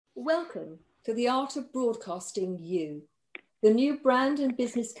Welcome to the Art of Broadcasting You, the new brand and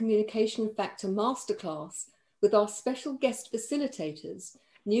business communication factor masterclass with our special guest facilitators,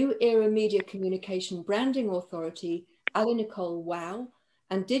 New Era Media Communication Branding Authority, AliNICOLE WOW,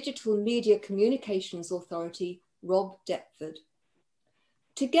 and Digital Media Communications Authority, Rob Deptford.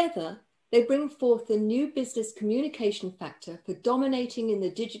 Together, they bring forth a new business communication factor for dominating in the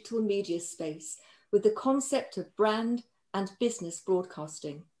digital media space with the concept of brand and business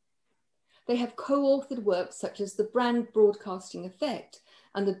broadcasting. They have co-authored works such as the Brand Broadcasting Effect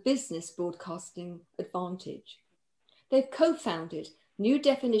and the Business Broadcasting Advantage. They've co-founded New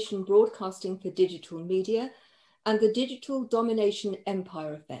Definition Broadcasting for Digital Media and the Digital Domination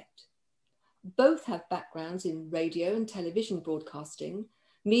Empire Effect. Both have backgrounds in radio and television broadcasting,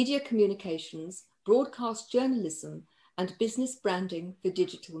 media communications, broadcast journalism, and business branding for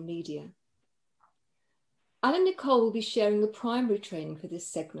digital media. AliNICOLE will be sharing the primary training for this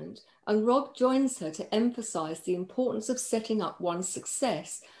segment, and Rob joins her to emphasize the importance of setting up one's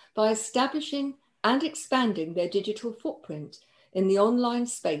success by establishing and expanding their digital footprint in the online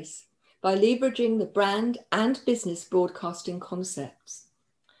space by leveraging the brand and business broadcasting concepts.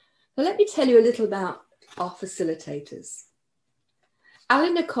 Now, let me tell you a little about our facilitators.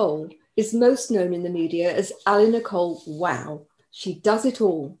 AliNICOLE is most known in the media as AliNICOLE WOW. She does it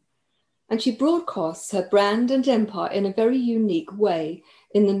all. And she broadcasts her brand and empire in a very unique way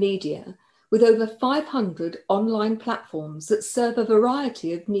in the media, with over 500 online platforms that serve a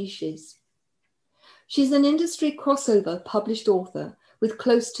variety of niches. She's an industry crossover published author with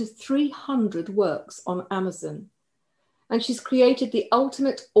close to 300 works on Amazon. And she's created the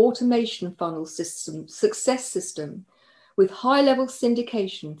ultimate automation funnel system, success system, with high-level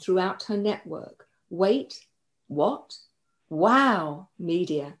syndication throughout her network. Wait, what? Wow,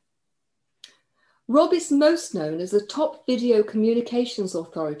 media. Rob is most known as the top video communications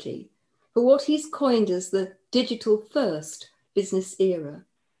authority for what he's coined as the digital-first business era.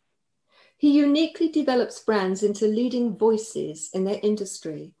 He uniquely develops brands into leading voices in their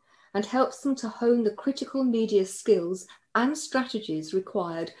industry and helps them to hone the critical media skills and strategies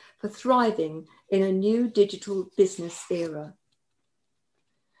required for thriving in a new digital business era.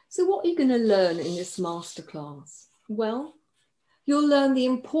 So what are you going to learn in this masterclass? Well, you'll learn the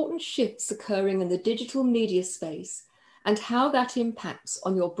important shifts occurring in the digital media space and how that impacts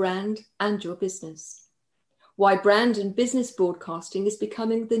on your brand and your business. Why brand and business broadcasting is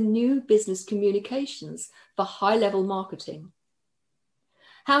becoming the new business communications for high-level marketing.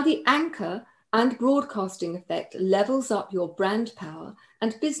 How the anchor and broadcasting effect levels up your brand power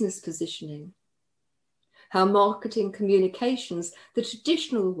and business positioning. How marketing communications, the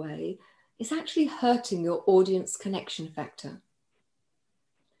traditional way, is actually hurting your audience connection factor.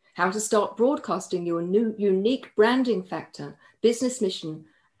 How to start broadcasting your new unique branding factor, business mission,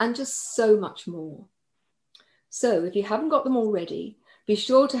 and just so much more. So if you haven't got them already, be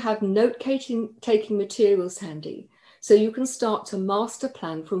sure to have note-taking materials handy so you can start to master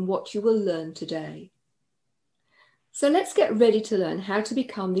plan from what you will learn today. So let's get ready to learn how to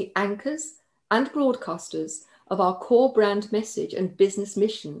become the anchors and broadcasters of our core brand message and business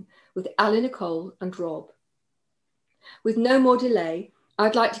mission with AliNICOLE and Rob. With no more delay,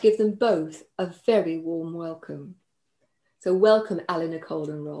 I'd like to give them both a very warm welcome. So welcome, AliNICOLE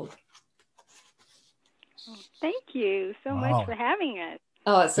and Rob. Thank you so much for having us.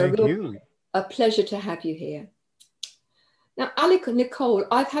 Oh, it's a pleasure to have you here. Now, AliNICOLE,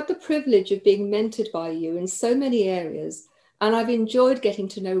 I've had the privilege of being mentored by you in so many areas, and I've enjoyed getting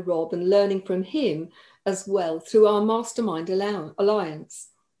to know Rob and learning from him as well through our Mastermind Alliance.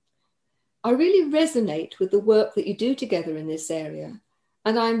 I really resonate with the work that you do together in this area,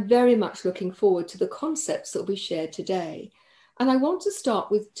 and I'm very much looking forward to the concepts that we shared today. And I want to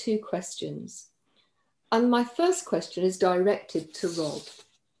start with two questions. And my first question is directed to Rob.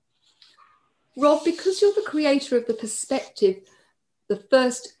 Rob, because you're the creator of the perspective,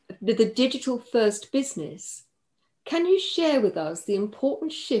 the digital first business, can you share with us the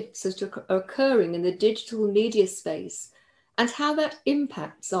important shifts that are occurring in the digital media space and how that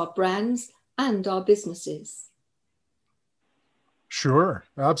impacts our brands and our businesses? Sure,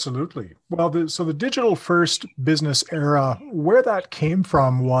 absolutely. Well, so the digital first business era, where that came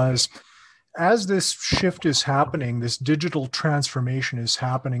from was, as this shift is happening, this digital transformation is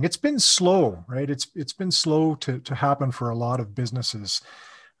happening. It's been slow, right? It's been slow to happen for a lot of businesses.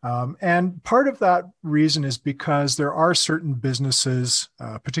 And part of that reason is because there are certain businesses,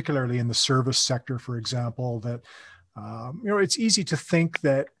 particularly in the service sector, for example, that, it's easy to think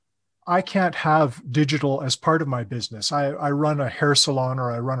that I can't have digital as part of my business. I run a hair salon,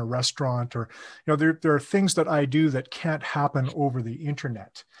 or I run a restaurant, or there are things that I do that can't happen over the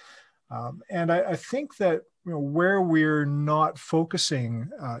internet. And I think that where we're not focusing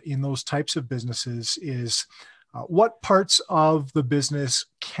in those types of businesses is what parts of the business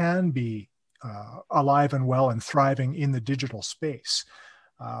can be alive and well and thriving in the digital space.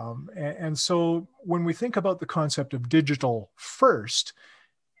 And so when we think about the concept of digital first,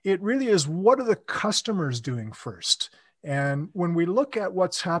 it really is, what are the customers doing first? And when we look at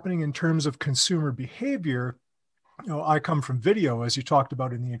what's happening in terms of consumer behavior, I come from video, as you talked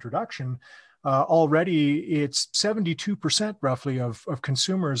about in the introduction. Already it's 72% roughly of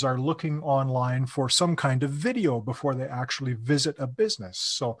consumers are looking online for some kind of video before they actually visit a business.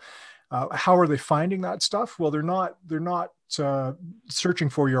 So how are they finding that stuff? Well, they're not searching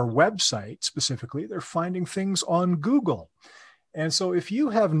for your website specifically. They're finding things on Google. And so if you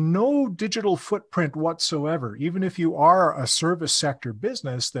have no digital footprint whatsoever, even if you are a service sector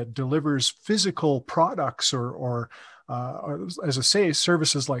business that delivers physical products or as I say,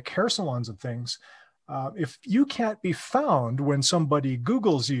 services like hair salons and things, if you can't be found when somebody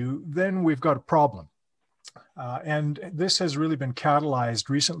Googles you, then we've got a problem. And this has really been catalyzed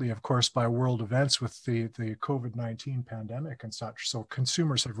recently, of course, by world events with the COVID-19 pandemic and such. So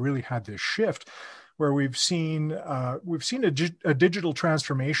consumers have really had this shift where we've seen a digital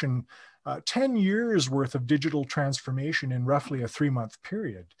transformation, 10 years worth of digital transformation in roughly a 3-month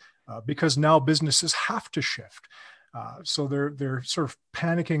period, because now businesses have to shift. So they're sort of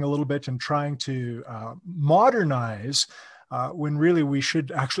panicking a little bit and trying to modernize when really we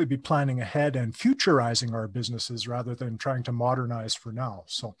should actually be planning ahead and futurizing our businesses rather than trying to modernize for now.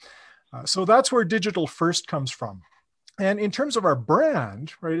 So that's where digital first comes from. And in terms of our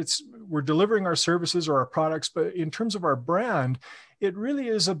brand, right, we're delivering our services or our products, but in terms of our brand, it really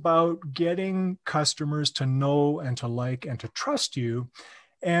is about getting customers to know and to like and to trust you.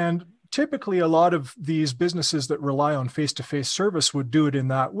 And typically, a lot of these businesses that rely on face-to-face service would do it in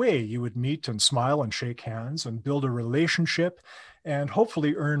that way. You would meet and smile and shake hands and build a relationship and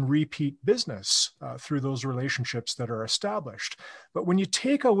hopefully earn repeat business through those relationships that are established. But when you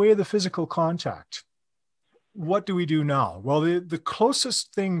take away the physical contact, what do we do now? Well, the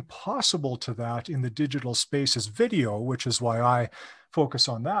closest thing possible to that in the digital space is video, which is why I focus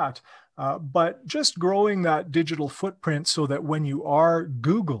on that. But just growing that digital footprint so that when you are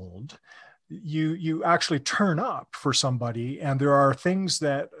Googled, you actually turn up for somebody, and there are things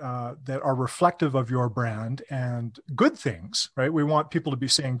that are reflective of your brand and good things, right? We want people to be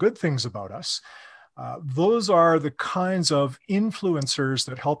saying good things about us. Those are the kinds of influencers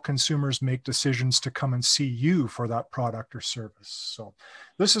that help consumers make decisions to come and see you for that product or service. So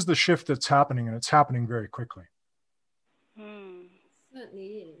this is the shift that's happening, and it's happening very quickly. Certainly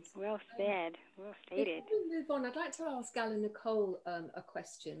is. Well said. Well stated. Before we move on, I'd like to ask AliNICOLE a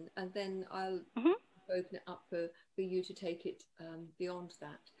question, and then I'll open it up for you to take it beyond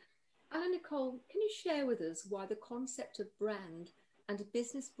that. AliNICOLE, can you share with us why the concept of brand and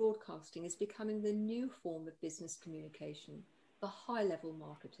business broadcasting is becoming the new form of business communication, the high-level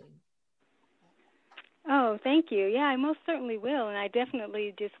marketing? Oh, thank you. Yeah, I most certainly will, and I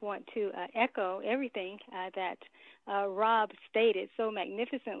definitely just want to echo everything that Rob stated so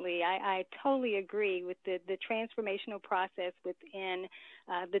magnificently. I totally agree with the transformational process within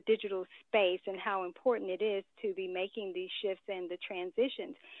the digital space and how important it is to be making these shifts and the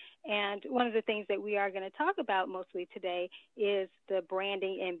transitions. And one of the things that we are going to talk about mostly today is the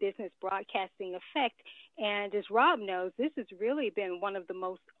branding and business broadcasting effect. And as Rob knows, this has really been one of the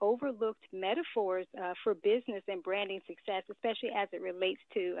most overlooked metaphors for business and branding success, especially as it relates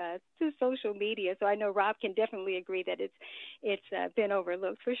to social media. So I know Rob can definitely agree that it's been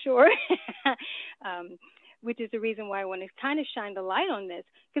overlooked for sure, which is the reason why I want to kind of shine the light on this,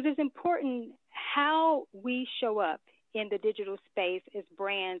 because it's important how we show up in the digital space as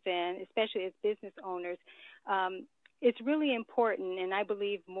brands and especially as business owners. It's really important, and I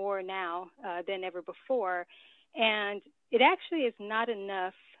believe more now than ever before. And it actually is not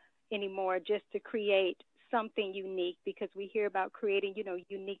enough anymore just to create something unique, because we hear about creating,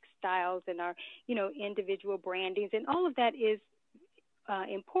 unique styles and our, individual brandings, and all of that is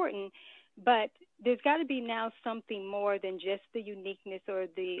important. But there's got to be now something more than just the uniqueness or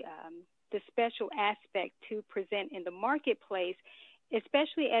the special aspect to present in the marketplace,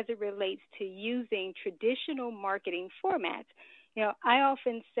 especially as it relates to using traditional marketing formats. I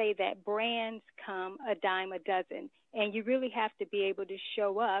often say that brands come a dime a dozen, and you really have to be able to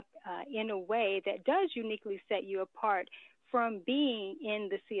show up in a way that does uniquely set you apart from being in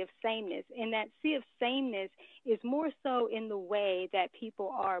the sea of sameness. And that sea of sameness is more so in the way that people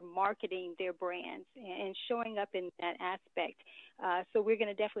are marketing their brands and showing up in that aspect. So we're going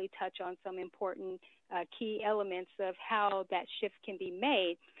to definitely touch on some important key elements of how that shift can be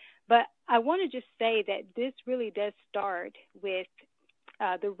made. But I want to just say that this really does start with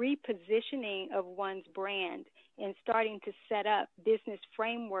the repositioning of one's brand and starting to set up business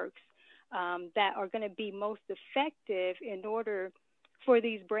frameworks that are going to be most effective in order for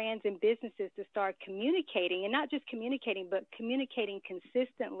these brands and businesses to start communicating, and not just communicating, but communicating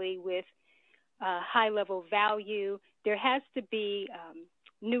consistently with high-level value. There has to be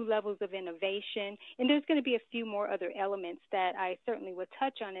new levels of innovation, and there's going to be a few more other elements that I certainly will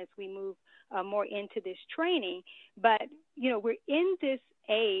touch on as we move more into this training. But, you know, we're in this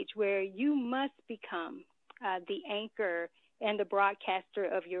age where you must become the anchor and the broadcaster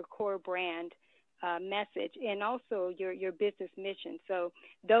of your core brand message, and also your business mission. So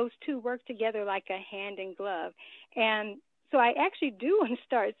those two work together like a hand in glove. And so I actually do want to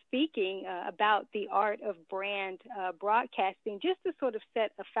start speaking about the art of brand broadcasting, just to sort of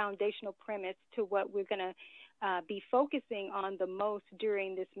set a foundational premise to what we're going to be focusing on the most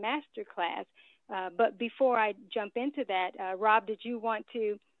during this masterclass. But before I jump into that, Rob, did you want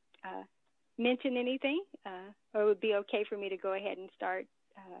to mention anything, or it would be okay for me to go ahead and start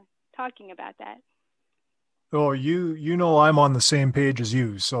talking about that? Oh, you know I'm on the same page as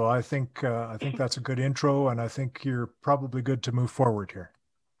you, so I think that's a good intro, and I think you're probably good to move forward here.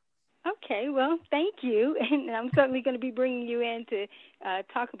 Okay, well, thank you, and I'm certainly going to be bringing you in to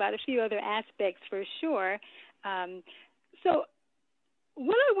talk about a few other aspects for sure. So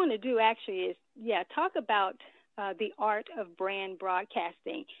what I want to do actually is, talk about the art of brand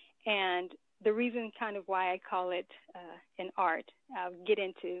broadcasting, and the reason kind of why I call it an art. I'll get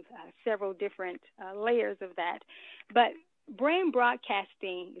into several different layers of that. But brand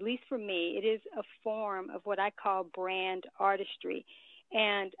broadcasting, at least for me, it is a form of what I call brand artistry.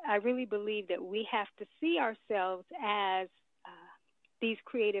 And I really believe that we have to see ourselves as these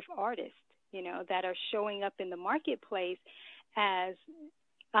creative artists, you know, that are showing up in the marketplace as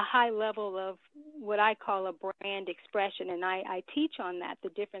a high level of what I call a brand expression. And I teach on that, the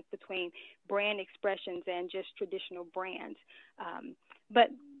difference between brand expressions and just traditional brands. But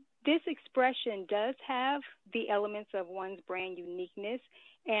this expression does have the elements of one's brand uniqueness.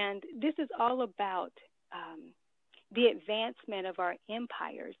 And this is all about the advancement of our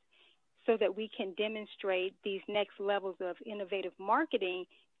empires so that we can demonstrate these next levels of innovative marketing,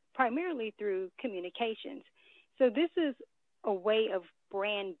 primarily through communications. So this is a way of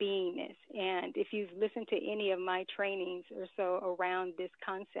brand beingness. And if you've listened to any of my trainings or so around this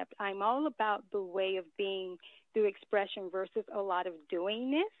concept, I'm all about the way of being through expression versus a lot of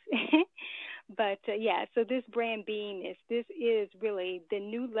doingness. But so this brand beingness, this is really the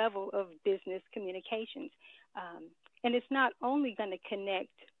new level of business communications. And it's not only going to connect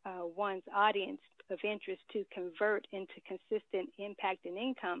one's audience of interest to convert into consistent impact and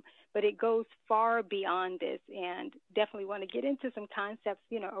income, but it goes far beyond this, and definitely want to get into some concepts,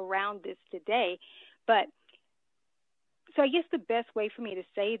 you know, around this today. But so I guess the best way for me to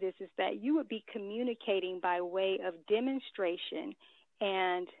say this is that you would be communicating by way of demonstration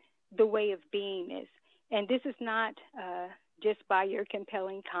and the way of beingness. And this is not just by your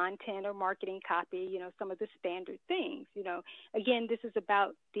compelling content or marketing copy, you know, some of the standard things, you know. Again, this is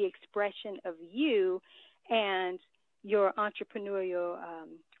about the expression of you and your entrepreneurial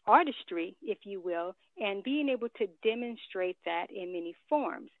artistry, if you will, and being able to demonstrate that in many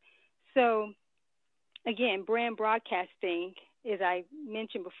forms. So, again, brand broadcasting, as I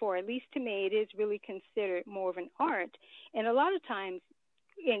mentioned before, at least to me, it is really considered more of an art. And a lot of times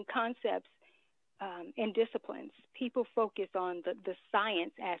in concepts, and disciplines, people focus on the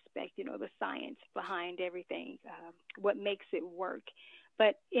science aspect, you know, the science behind everything, what makes it work.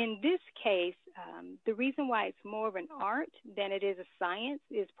 But in this case, the reason why it's more of an art than it is a science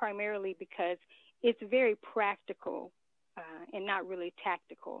is primarily because it's very practical and not really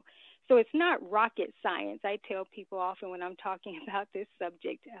tactical. So it's not rocket science. I tell people often when I'm talking about this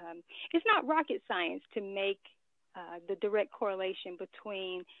subject, it's not rocket science to make the direct correlation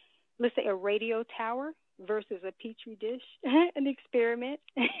between, let's say, a radio tower versus a petri dish, an experiment.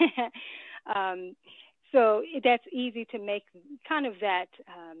 So that's easy to make kind of that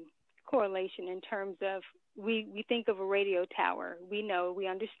correlation in terms of we think of a radio tower. We know, we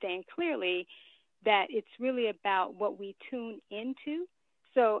understand clearly that it's really about what we tune into.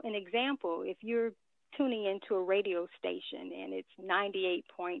 So an example, if you're tuning into a radio station and it's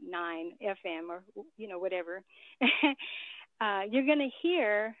 98.9 FM or, you know, whatever, you're going to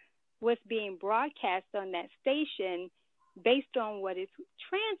hear what's being broadcast on that station based on what it's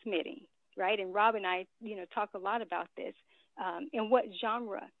transmitting, right? And Rob and I, talk a lot about this, and what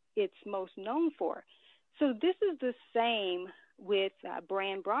genre it's most known for. So this is the same with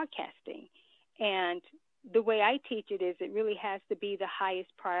brand broadcasting. And the way I teach it is it really has to be the highest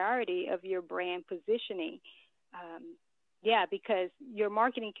priority of your brand positioning. Because your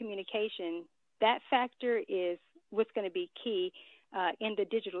marketing communication, that factor is what's going to be key in the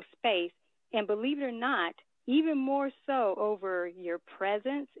digital space. And believe it or not, even more so over your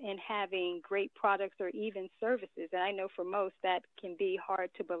presence and having great products or even services. And I know for most that can be hard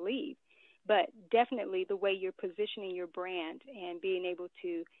to believe, but definitely the way you're positioning your brand and being able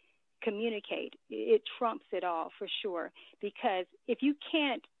to communicate, it trumps it all for sure. Because if you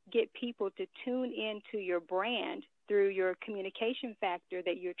can't get people to tune into your brand through your communication factor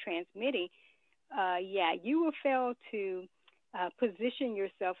that you're transmitting, you will fail to position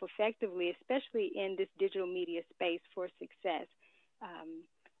yourself effectively, especially in this digital media space, for success.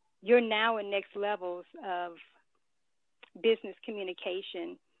 Your now and next levels of business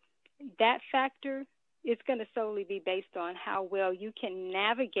communication, that factor is going to solely be based on how well you can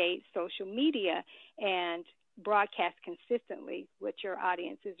navigate social media and broadcast consistently what your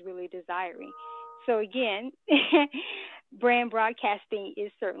audience is really desiring. So again, brand broadcasting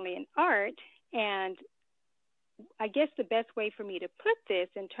is certainly an art, and I guess the best way for me to put this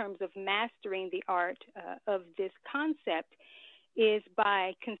in terms of mastering the art of this concept is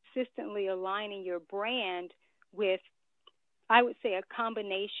by consistently aligning your brand with, I would say, a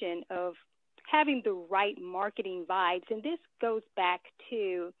combination of having the right marketing vibes. And this goes back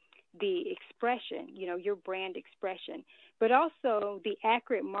to the expression, your brand expression, but also the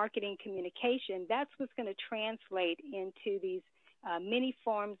accurate marketing communication. That's what's going to translate into these many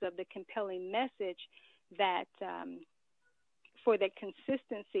forms of the compelling message that for the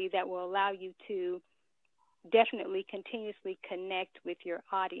consistency that will allow you to definitely continuously connect with your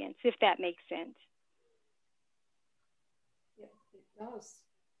audience, if that makes sense. Yeah, it does.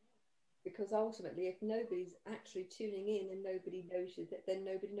 Because ultimately, if nobody's actually tuning in and nobody knows you, then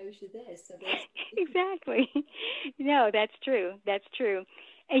nobody knows you're there. So there's exactly. No, that's true. That's true.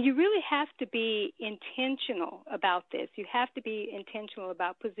 And you really have to be intentional about this. You have to be intentional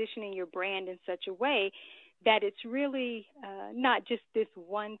about positioning your brand in such a way that it's really not just this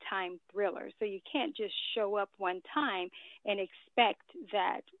one-time thriller. So you can't just show up one time and expect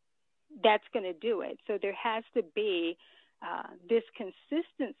that that's going to do it. So there has to be this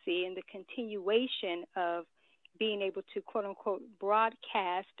consistency and the continuation of being able to, quote unquote,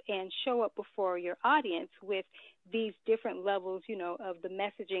 broadcast and show up before your audience with these different levels, of the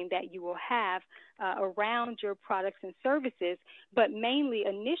messaging that you will have around your products and services. But mainly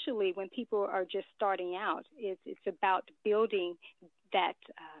initially when people are just starting out, it's about building that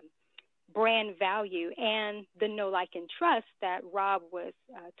brand value and the know, like, and trust that Rob was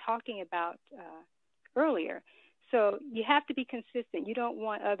talking about earlier. So you have to be consistent. You don't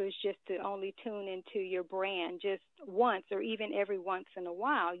want others just to only tune into your brand just once or even every once in a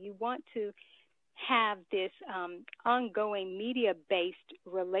while. You want to have this ongoing media-based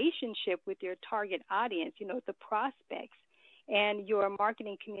relationship with your target audience, the prospects. And your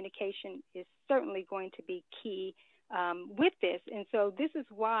marketing communication is certainly going to be key with this. And so this is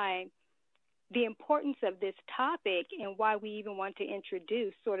why the importance of this topic and why we even want to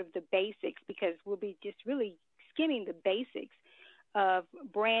introduce sort of the basics, because we'll be just really skimming the basics of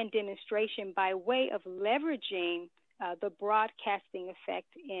brand demonstration by way of leveraging the broadcasting effect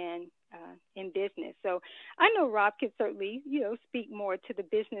in business. So I know Rob can certainly, speak more to the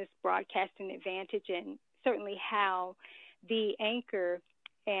business broadcasting advantage and certainly how the anchor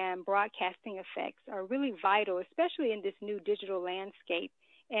and broadcasting effects are really vital, especially in this new digital landscape.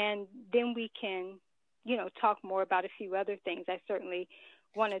 And then we can, talk more about a few other things. I certainly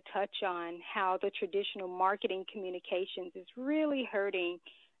want to touch on how the traditional marketing communications is really hurting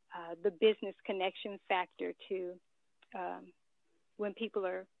the business connection factor to when people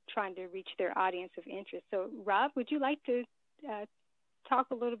are trying to reach their audience of interest. So, Rob, would you like to talk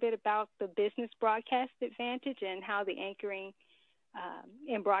a little bit about the business broadcast advantage and how the anchoring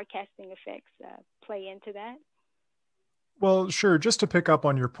and broadcasting effects play into that? Well, sure. Just to pick up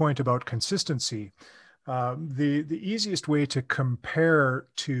on your point about consistency, the easiest way to compare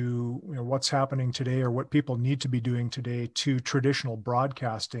to what's happening today or what people need to be doing today to traditional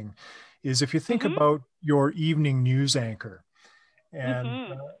broadcasting is if you think about your evening news anchor.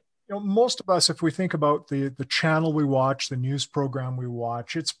 And most of us, if we think about the channel we watch, the news program we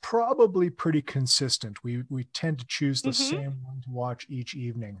watch, it's probably pretty consistent. We tend to choose the same one to watch each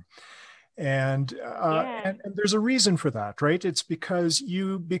evening. And there's a reason for that, right? It's because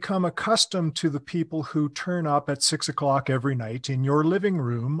you become accustomed to the people who turn up at 6 o'clock every night in your living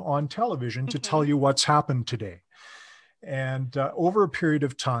room on television to tell you what's happened today. And over a period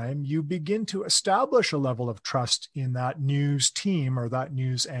of time, you begin to establish a level of trust in that news team or that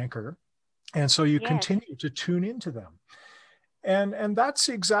news anchor. And so you continue to tune into them. And that's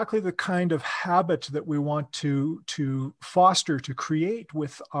exactly the kind of habit that we want to foster, to create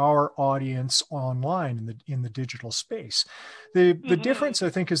with our audience online in the digital space. The difference, I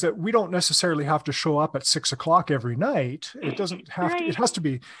think, is that we don't necessarily have to show up at 6 o'clock every night. It doesn't have to.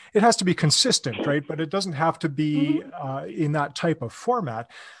 It has to be consistent, right? But it doesn't have to be in that type of format.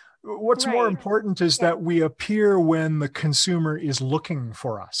 What's more important is that we appear when the consumer is looking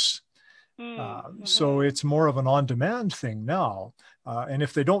for us. So it's more of an on-demand thing now. And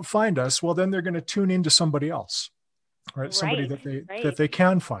if they don't find us, well, then they're going to tune into somebody else, right? Somebody that they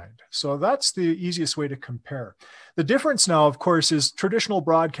can find. So that's the easiest way to compare. The difference now, of course, is traditional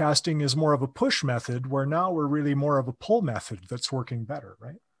broadcasting is more of a push method, where now we're really more of a pull method that's working better,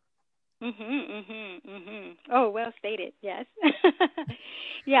 right? Oh, well stated. Yes.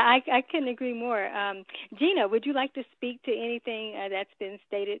 Yeah, I couldn't agree more. Gina, would you like to speak to anything that's been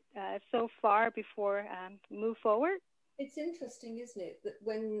stated so far before we move forward? It's interesting, isn't it, that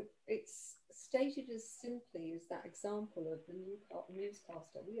when it's stated as simply as that example of the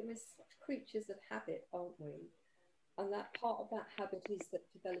newscaster, we're such creatures of habit, aren't we? And that part of that habit is that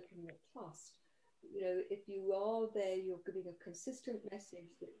developing the trust. You know, if you are there, you're giving a consistent message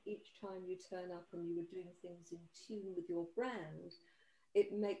that each time you turn up and you are doing things in tune with your brand,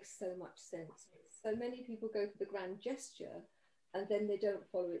 it makes so much sense. So many people go for the grand gesture and then they don't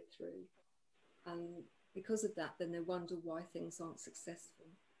follow it through. And because of that, then they wonder why things aren't successful.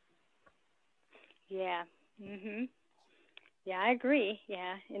 Yeah. Yeah, I agree.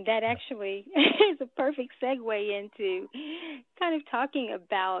 Yeah. And that actually is a perfect segue into kind of talking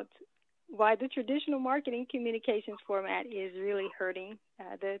about why the traditional marketing communications format is really hurting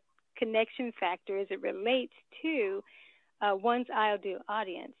the connection factor as it relates to one's ideal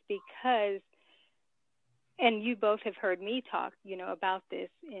audience. Because, and you both have heard me talk, about this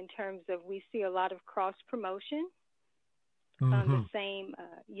in terms of we see a lot of cross promotion on the same,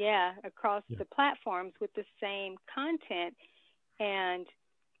 across the platforms with the same content. And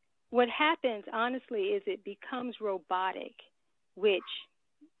what happens, honestly, is it becomes robotic, which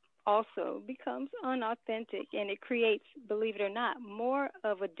also becomes unauthentic, and it creates, believe it or not, more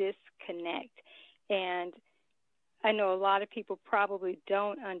of a disconnect. And I know a lot of people probably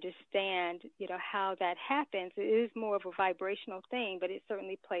don't understand, how that happens. It is more of a vibrational thing, but it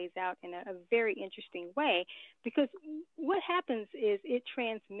certainly plays out in a very interesting way, because what happens is it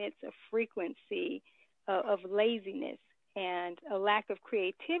transmits a frequency of laziness and a lack of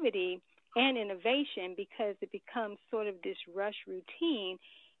creativity and innovation, because it becomes sort of this rush routine.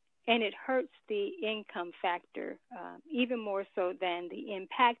 And it hurts the income factor even more so than the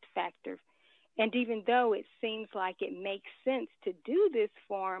impact factor. And even though it seems like it makes sense to do this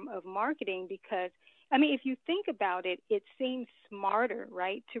form of marketing, because, if you think about it, it seems smarter,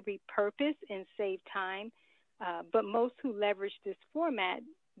 right, to repurpose and save time. But most who leverage this format,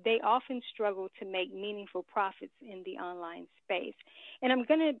 they often struggle to make meaningful profits in the online space. And I'm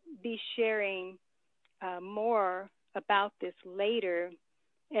going to be sharing more about this later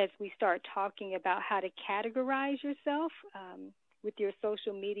as we start talking about how to categorize yourself with your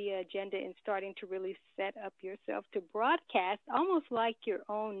social media agenda and starting to really set up yourself to broadcast almost like your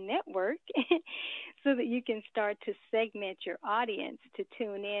own network so that you can start to segment your audience to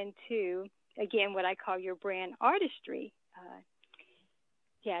tune in to, again, what I call your brand artistry.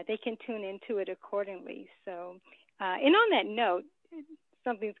 They can tune into it accordingly. So, and on that note,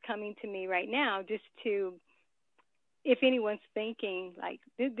 something's coming to me right now just to, if anyone's thinking, like,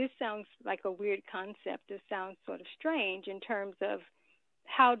 this sounds like a weird concept, this sounds sort of strange in terms of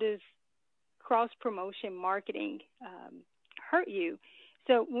how does cross-promotion marketing hurt you?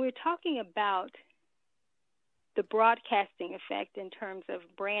 So when we're talking about the broadcasting effect in terms of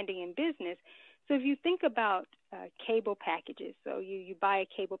branding and business, so if you think about cable packages, so you buy a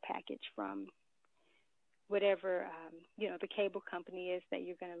cable package from whatever, the cable company is that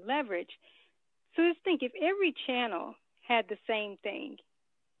you're going to leverage. So just think, if every channel had the same thing,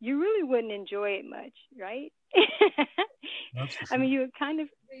 you really wouldn't enjoy it much, right? That's for sure. You would kind of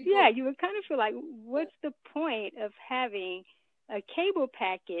feel like, what's the point of having a cable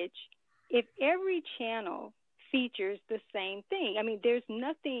package if every channel features the same thing? There's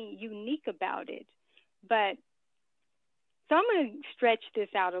nothing unique about it. But so I'm going to stretch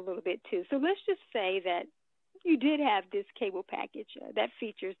this out a little bit too. So let's just say that you did have this cable package that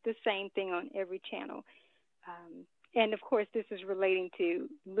features the same thing on every channel. And of course, this is relating to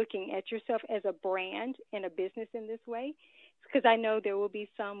looking at yourself as a brand and a business in this way. Because I know there will be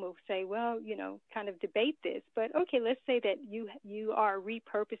some who say, well, you know, kind of debate this. But okay, let's say that you are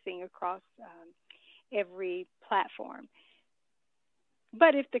repurposing across every platform.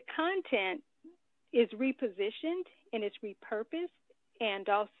 But if the content is repositioned and it's repurposed, and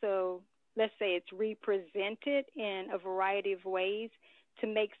also, let's say it's represented in a variety of ways to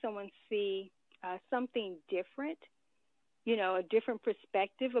make someone see something different, you know, a different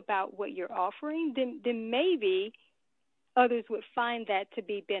perspective about what you're offering, then maybe others would find that to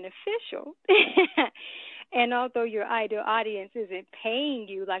be beneficial. And although your ideal audience isn't paying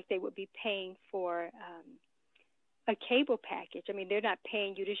you like they would be paying for a cable package, I mean, they're not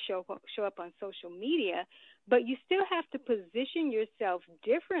paying you to show up on social media, but you still have to position yourself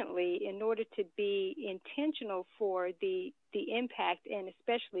differently in order to be intentional for the impact and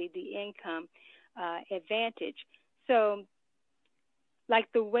especially the income advantage. So like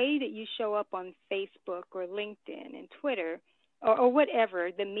the way that you show up on Facebook or LinkedIn and Twitter or whatever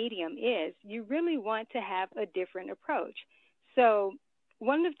the medium is, you really want to have a different approach. So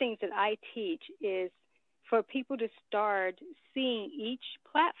one of the things that I teach is for people to start seeing each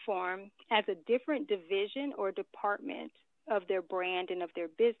platform as a different division or department of their brand and of their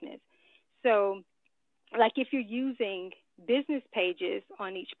business. So like if you're using business pages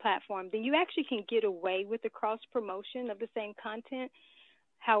on each platform, then you actually can get away with the cross promotion of the same content.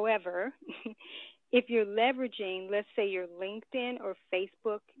 However, if you're leveraging, let's say your LinkedIn or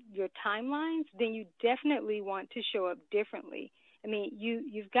Facebook, your timelines, then you definitely want to show up differently. I mean,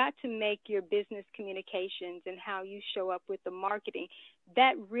 you've got to make your business communications and how you show up with the marketing.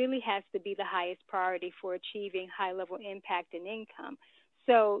 That really has to be the highest priority for achieving high-level impact and income.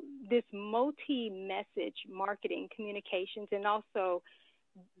 So this multi-message marketing communications and also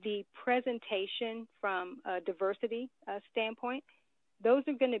the presentation from a diversity standpoint, those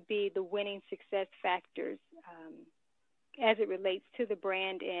are going to be the winning success factors as it relates to the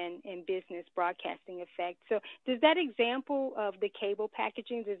brand and business broadcasting effect. So does that example of the cable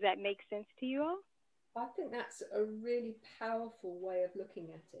packaging, does that make sense to you all? I think that's a really powerful way of looking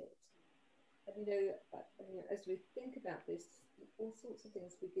at it. And, you know, as we think about this, all sorts of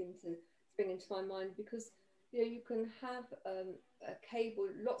things begin to spring into my mind because, you know, you can have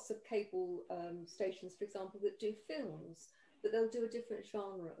lots of cable stations, for example, that do films, but they'll do a different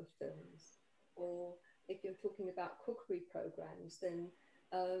genre of films. Or if you're talking about cookery programs, then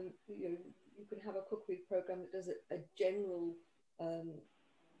you know, you can have a cookery program that does a general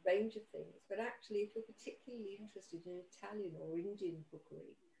range of things. But actually, if you're particularly interested in Italian or Indian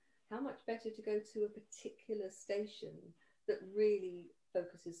cookery, how much better to go to a particular station that really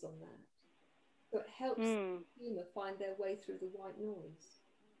focuses on that. So it helps the consumer find their way through the white noise.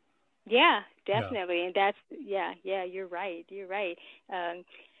 Yeah, definitely. Yeah. And that's, you're right. You're right.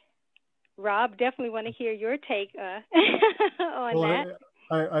 Rob, definitely want to hear your take on that.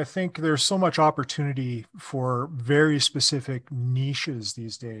 I think there's so much opportunity for very specific niches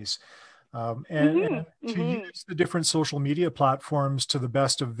these days. And to use the different social media platforms to the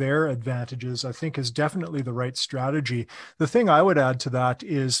best of their advantages, I think is definitely the right strategy. The thing I would add to that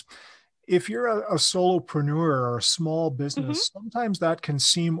is, if you're a solopreneur or a small business, sometimes that can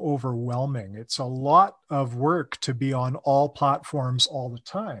seem overwhelming. It's a lot of work to be on all platforms all the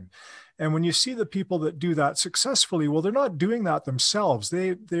time. And when you see the people that do that successfully, well, they're not doing that themselves.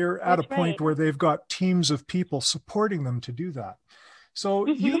 They're at a point where they've got teams of people supporting them to do that. So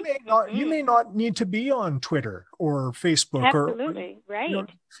you may not need to be on Twitter or Facebook. Absolutely, right. You know,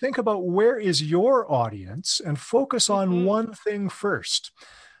 think about where is your audience and focus on one thing first.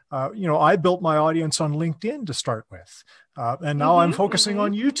 You know, I built my audience on LinkedIn to start with, and now I'm focusing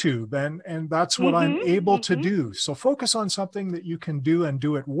on YouTube, and that's what I'm able to do. So focus on something that you can do and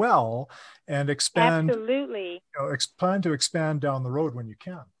do it well, and expand. Absolutely. You know, plan to expand down the road when you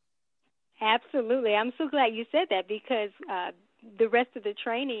can. Absolutely. I'm so glad you said that because the rest of the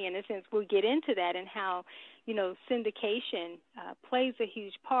training, in a sense, will get into that and how, you know, syndication plays a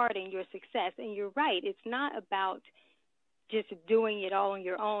huge part in your success. And you're right. It's not about just doing it all on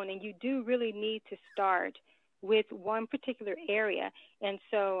your own. And you do really need to start with one particular area. And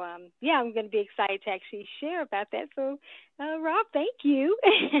so, I'm going to be excited to actually share about that. So, Rob, thank you.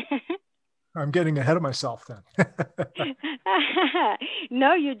 I'm getting ahead of myself then.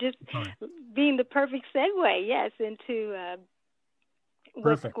 No, you're just being the perfect segue, yes, into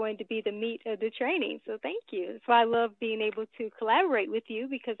what's going to be the meat of the training. So thank you. So I love being able to collaborate with you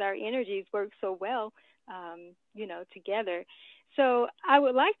because our energies work so well, you know, together. So I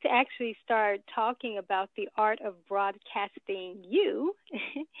would like to actually start talking about the art of broadcasting you.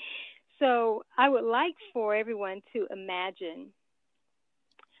 So I would like for everyone to imagine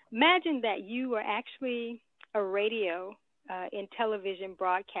that you are actually a radio and television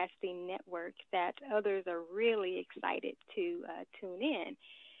broadcasting network that others are really excited to tune in.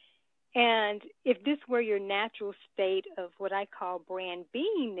 And if this were your natural state of what I call brand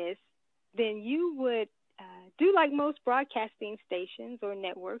beingness, then you would do like most broadcasting stations or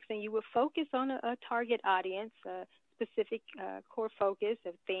networks, and you would focus on a target audience, a specific core focus,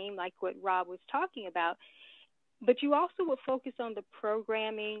 a theme like what Rob was talking about. But you also would focus on the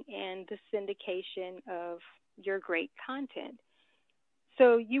programming and the syndication of your great content.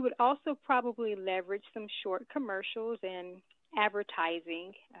 So you would also probably leverage some short commercials and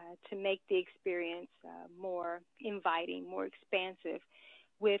advertising to make the experience more inviting, more expansive,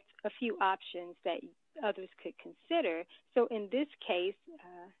 with a few options that others could consider. So in this case,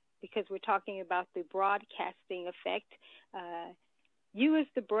 because we're talking about the broadcasting effect, you as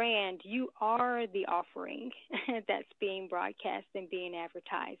the brand, you are the offering that's being broadcast and being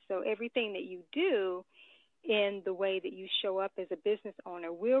advertised. So everything that you do in the way that you show up as a business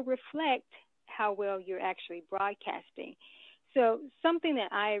owner will reflect how well you're actually broadcasting. So something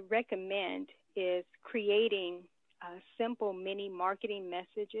that I recommend is creating simple mini marketing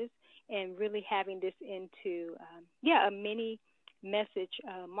messages and really having this into a mini message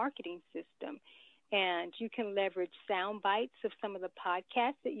marketing system. And you can leverage sound bites of some of the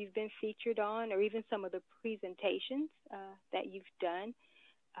podcasts that you've been featured on, or even some of the presentations that you've done.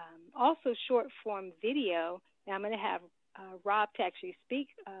 Also short form video. Now I'm going to have Rob to actually speak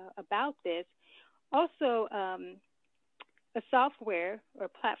about this. Also, a software or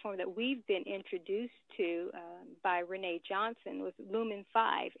platform that we've been introduced to by Renee Johnson was Lumen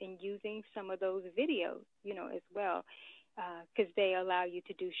 5, and using some of those videos, as well, because they allow you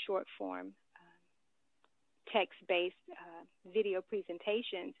to do short form text-based video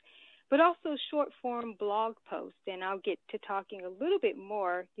presentations, but also short form blog posts. And I'll get to talking a little bit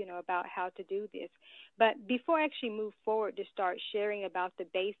more, about how to do this. But before I actually move forward to start sharing about the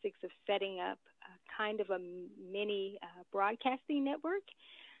basics of setting up kind of a mini broadcasting network,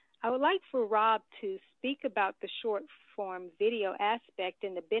 I would like for Rob to speak about the short form video aspect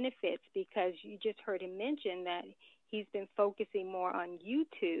and the benefits, because you just heard him mention that he's been focusing more on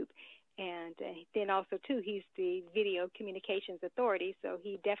YouTube. And then also, too, he's the video communications authority, so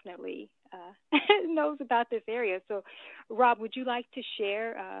he definitely knows about this area. So, Rob, would you like to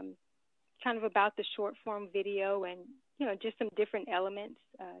share kind of about the short form video and, just some different elements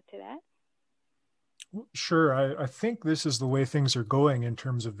to that? Sure. I think this is the way things are going in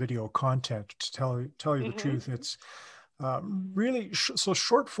terms of video content. To tell you the truth, it's really so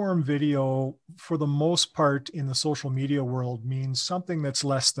short form video, for the most part in the social media world, means something that's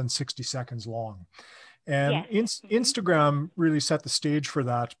less than 60 seconds long. And Instagram really set the stage for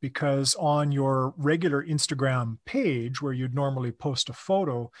that, because on your regular Instagram page, where you'd normally post a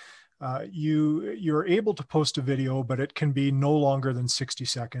photo, you're able to post a video, but it can be no longer than 60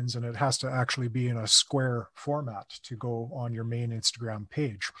 seconds, and it has to actually be in a square format to go on your main Instagram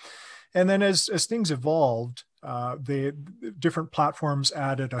page. And then as things evolved, the different platforms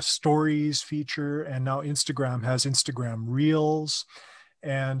added a stories feature, and now Instagram has Instagram Reels.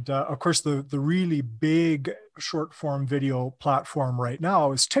 And of course, the really big short form video platform right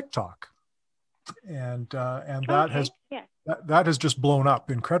now is TikTok. And that has just blown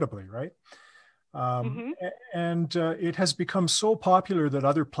up incredibly, right? And it has become so popular that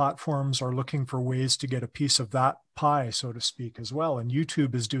other platforms are looking for ways to get a piece of that pie, so to speak, as well. And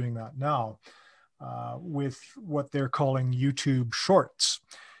YouTube is doing that now with what they're calling YouTube Shorts.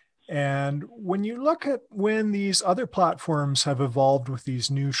 And when you look at when these other platforms have evolved with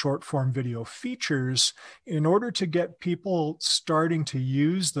these new short form video features, in order to get people starting to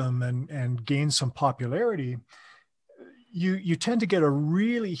use them and gain some popularity, you tend to get a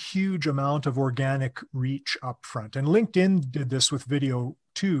really huge amount of organic reach up front. And LinkedIn did this with video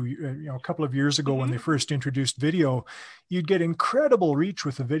too. A couple of years ago, when they first introduced video, you'd get incredible reach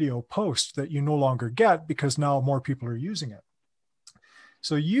with a video post that you no longer get, because now more people are using it.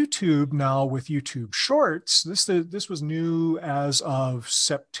 So YouTube now, with YouTube Shorts, this was new as of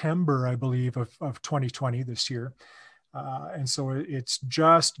September, I believe, of 2020, this year. And so it's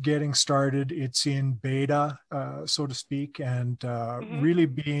just getting started. It's in beta, so to speak, and really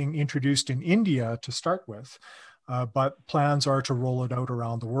being introduced in India to start with. but plans are to roll it out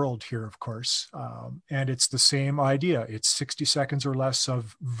around the world here, of course. And it's the same idea. It's 60 seconds or less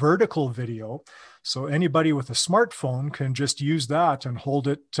of vertical video. So anybody with a smartphone can just use that and hold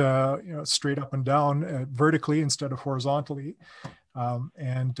it straight up and down vertically instead of horizontally,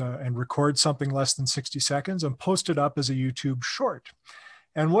 and record something less than 60 seconds and post it up as a YouTube short.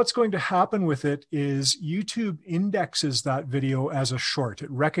 And what's going to happen with it is YouTube indexes that video as a short. It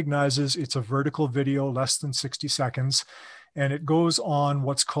recognizes it's a vertical video less than 60 seconds, and it goes on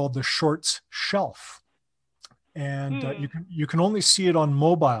what's called the shorts shelf. And you can only see it on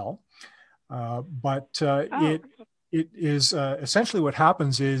mobile, but it is essentially what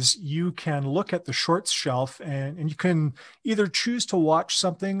happens is you can look at the shorts shelf and you can either choose to watch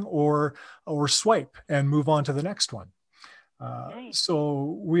something or swipe and move on to the next one. Nice.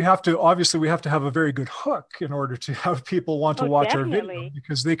 So we have to have a very good hook in order to have people want to watch our video,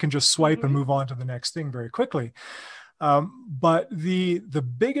 because they can just swipe and move on to the next thing very quickly. But the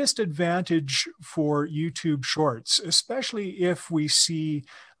biggest advantage for YouTube Shorts, especially if we see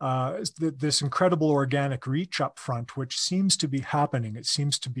this incredible organic reach up front, which seems to be happening. It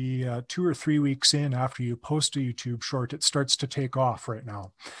seems to be 2 or 3 weeks in after you post a YouTube Short, it starts to take off right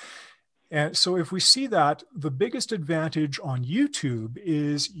now. And so if we see that, the biggest advantage on YouTube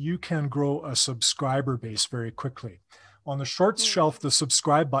is you can grow a subscriber base very quickly. On the Shorts shelf, the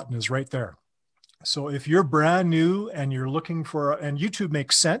subscribe button is right there. So if you're brand new and you're looking for, and YouTube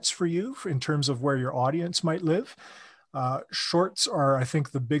makes sense for you in terms of where your audience might live, Shorts are, I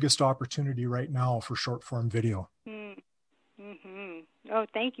think, the biggest opportunity right now for short form video. Oh,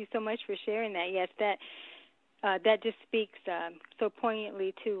 thank you so much for sharing that. Yes, that just speaks so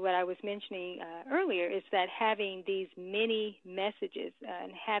poignantly to what I was mentioning earlier, is that having these mini messages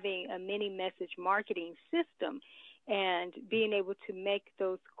and having a mini message marketing system and being able to make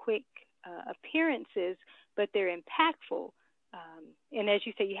those quick appearances, but they're impactful. And as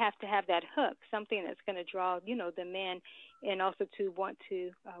you say, you have to have that hook, something that's going to draw, them in, and also to want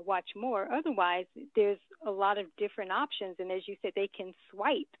to watch more. Otherwise, there's a lot of different options. And as you said, they can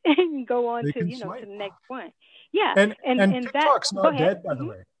swipe and go on to, to the next one. Yeah. And TikTok's not dead, by the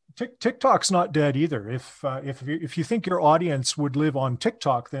way. TikTok's not dead either. If you think your audience would live on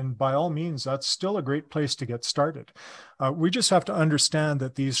TikTok, then by all means, that's still a great place to get started. We just have to understand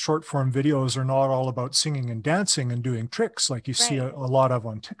that these short form videos are not all about singing and dancing and doing tricks like you see a lot of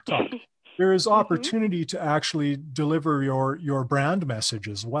on TikTok. There is opportunity to actually deliver your brand message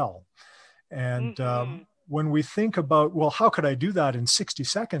as well. And when we think about, well, how could I do that in 60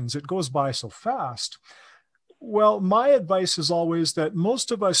 seconds? It goes by so fast. Well, my advice is always that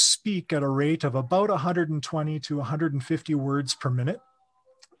most of us speak at a rate of about 120 to 150 words per minute.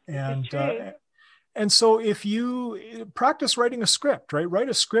 And so if you practice writing a script, right? Write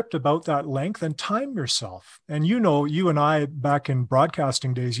a script about that length and time yourself. And you and I back in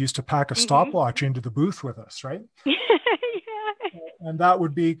broadcasting days used to pack a stopwatch into the booth with us, right? And that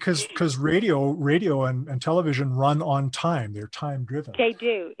would be because radio and television run on time. They're time driven. They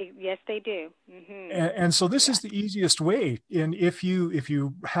do. Yes, they do. And so this is the easiest way. And if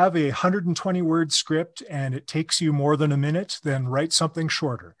you have a 120 word script and it takes you more than a minute, then write something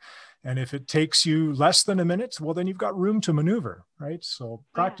shorter. And if it takes you less than a minute, well, then you've got room to maneuver, right? So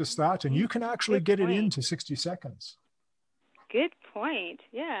practice that, and you can actually get it into 60 seconds. Good point.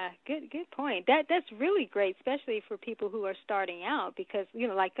 Yeah, good point. That's really great, especially for people who are starting out, because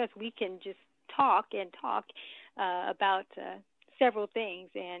like us, we can just talk about several things,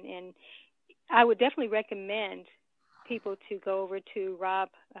 and I would definitely recommend people to go over to Rob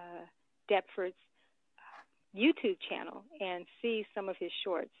Deptford's YouTube channel and see some of his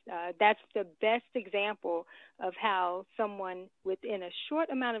shorts. That's the best example of how someone within a short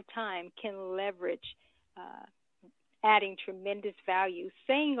amount of time can leverage adding tremendous value,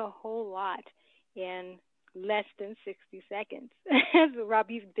 saying a whole lot in less than 60 seconds. So,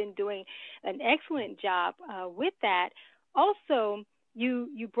 Rob, you've been doing an excellent job with that. Also,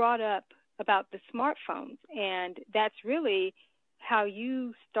 you brought up about the smartphones, and that's really how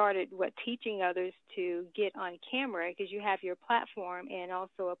you started teaching others to get on camera, because you have your platform and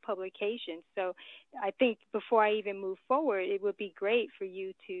also a publication. So I think before I even move forward, it would be great for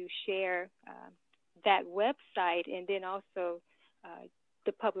you to share that website and then also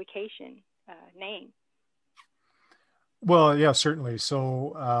the publication name. Well, yeah, certainly.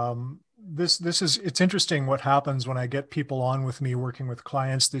 So it's interesting what happens when I get people on with me working with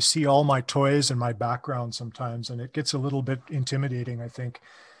clients. They see all my toys and my background sometimes, and it gets a little bit intimidating, I think.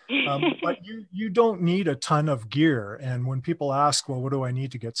 But you don't need a ton of gear. And when people ask, well, what do I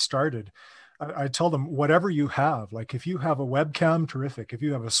need to get started? I tell them, whatever you have, like if you have a webcam, terrific. If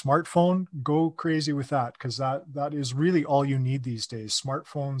you have a smartphone, go crazy with that, because that is really all you need these days.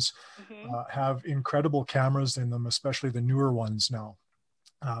 Smartphones have incredible cameras in them, especially the newer ones now.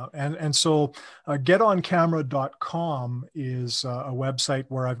 So getoncamera.com is a website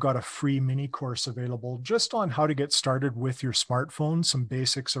where I've got a free mini course available just on how to get started with your smartphone, some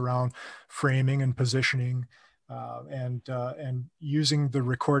basics around framing and positioning, and using the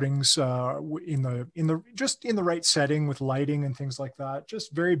recordings in the right setting with lighting and things like that.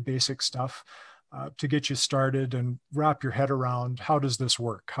 Just very basic stuff to get you started and wrap your head around, how does this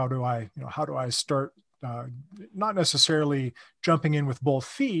work? How do I start? Not necessarily jumping in with both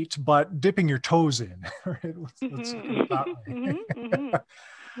feet, but dipping your toes in. Let's put it that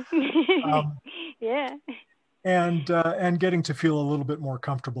way. Yeah. And getting to feel a little bit more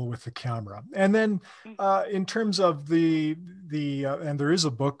comfortable with the camera. And then in terms of and there is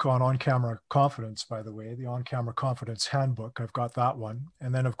a book on-camera confidence, by the way, the On-Camera Confidence Handbook. I've got that one.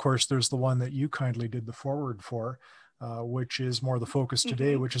 And then, of course, there's the one that you kindly did the foreword for, which is more the focus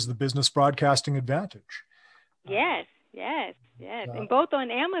today, which is the Business Broadcasting Advantage. Yes. And both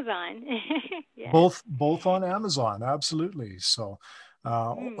on Amazon. Yes. Both on Amazon, absolutely. So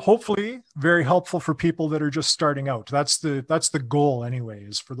hopefully very helpful for people that are just starting out. That's the goal anyway,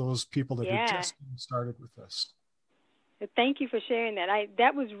 is for those people that are just getting started with this. Thank you for sharing that.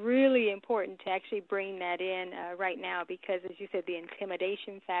 That was really important to actually bring that in right now, because, as you said, the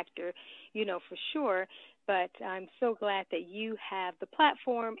intimidation factor, for sure. But I'm so glad that you have the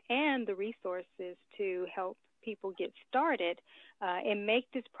platform and the resources to help people get started and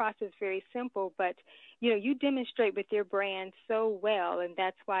make this process very simple. But, you demonstrate with your brand so well, and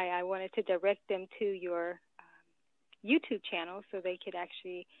that's why I wanted to direct them to your YouTube channel so they could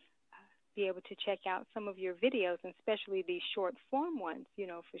actually be able to check out some of your videos, and especially these short form ones,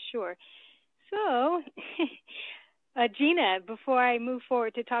 for sure. So, Gina, before I move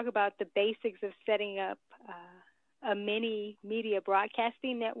forward to talk about the basics of setting up a mini media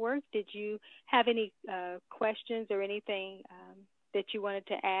broadcasting network, did you have any questions or anything that you wanted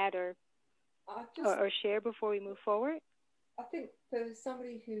to add or share before we move forward? I think for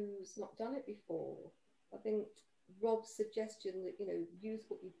somebody who's not done it before, I think Rob's suggestion that, use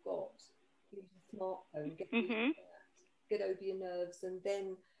what you've got, use a smartphone, get over your nerves, and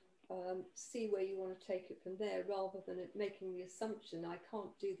then see where you want to take it from there, rather than making the assumption, I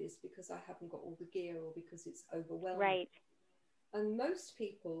can't do this because I haven't got all the gear or because it's overwhelming. Right. And most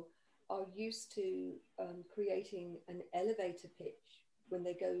people are used to creating an elevator pitch when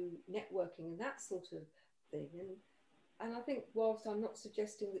they go networking and that sort of thing. And I think, whilst I'm not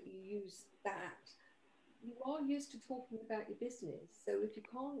suggesting that you use that, you are used to talking about your business. So if you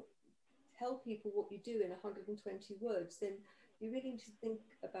can't tell people what you do in 120 words, then you really need to think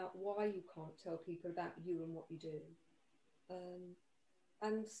about why you can't tell people about you and what you do.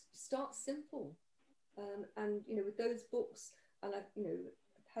 And start simple. And, with those books, and I've,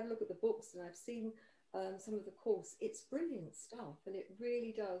 had a look at the books and I've seen some of the course, it's brilliant stuff. And it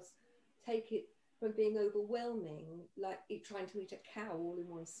really does take it from being overwhelming, like trying to eat a cow all in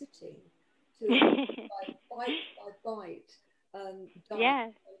one sitting, to bite by bite,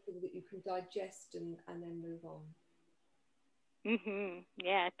 something that you can digest and then move on.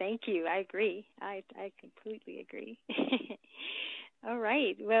 Yeah, thank you. I agree. I completely agree. All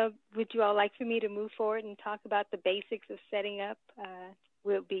right. Well, would you all like for me to move forward and talk about the basics of setting up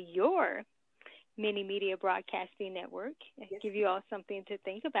will be your mini media broadcasting network? Yes. Give you all something to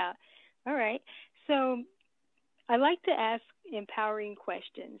think about. All right. So I like to ask empowering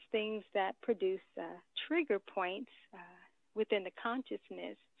questions, things that produce trigger points within the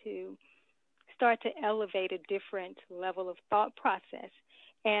consciousness to start to elevate a different level of thought process.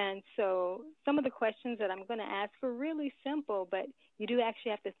 And so some of the questions that I'm going to ask are really simple, but you do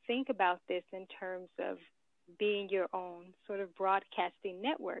actually have to think about this in terms of being your own sort of broadcasting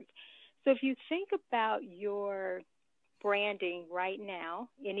network. So if you think about your branding right now,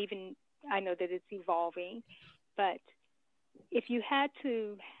 and even I know that it's evolving, but if you had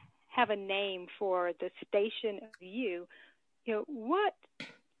to have a name for the station of you, what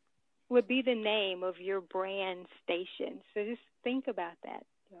would be the name of your brand station? So just think about that.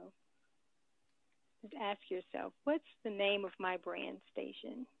 Just ask yourself, what's the name of my brand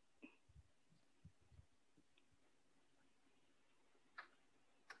station?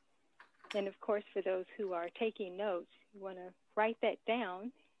 And of course, for those who are taking notes, you want to write that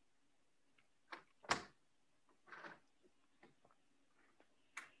down.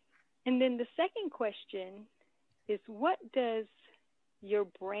 And then the second question is, what does your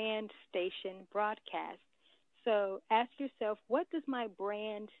brand station broadcast? So ask yourself, what does my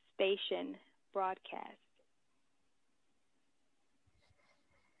brand station broadcast?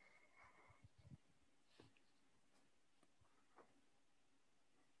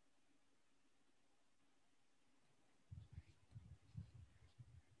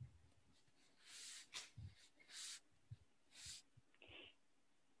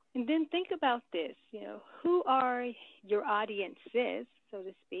 And then think about this, who are your audiences, so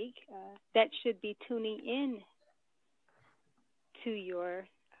to speak, that should be tuning in to your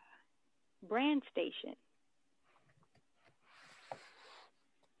brand station.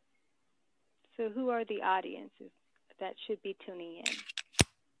 So who are the audiences that should be tuning in?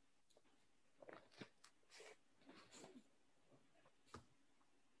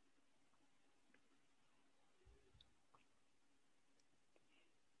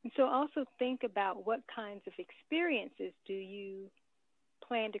 And so also think about what kinds of experiences do you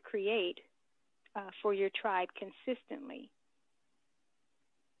plan to create for your tribe consistently.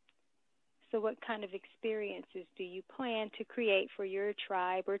 So what kind of experiences do you plan to create for your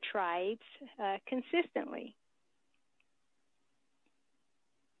tribe or tribes consistently?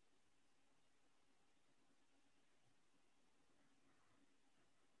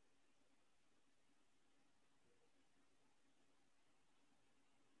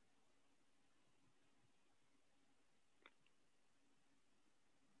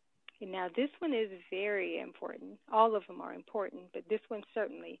 And now this one is very important. All of them are important, but this one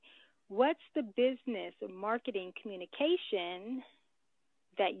certainly. What's the business or marketing communication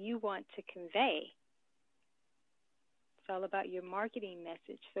that you want to convey? It's all about your marketing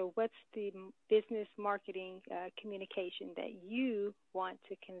message. So what's the business marketing communication that you want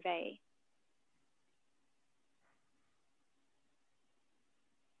to convey?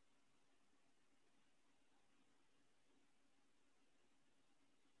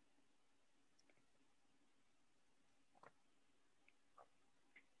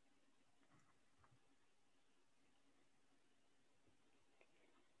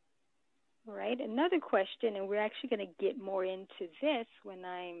 All right, another question, and we're actually going to get more into this when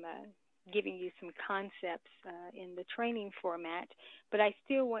I'm giving you some concepts in the training format, but I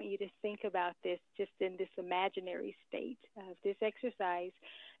still want you to think about this just in this imaginary state of this exercise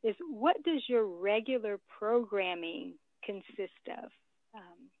is what does your regular programming consist of?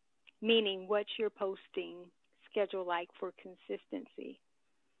 Meaning what's your posting schedule like for consistency?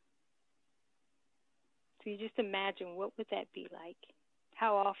 So you just imagine what would that be like?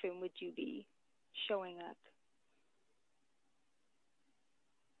 How often would you be showing up?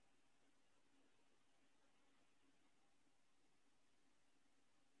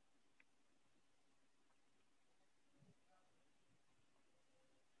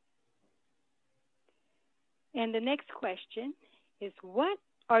 And the next question is, what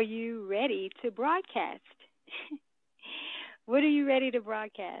are you ready to broadcast? What are you ready to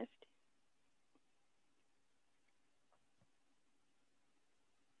broadcast?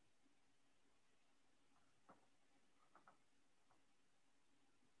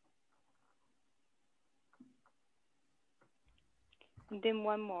 And then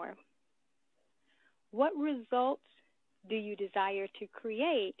one more. What results do you desire to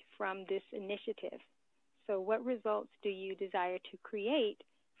create from this initiative? So what results do you desire to create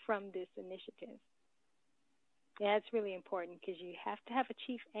from this initiative? Yeah, it's really important because you have to have a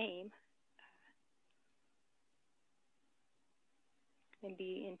chief aim and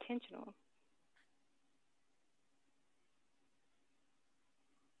be intentional.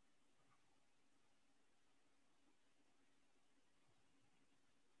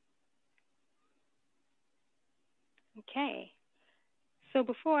 Okay. So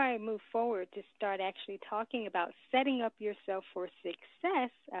before I move forward to start actually talking about setting up yourself for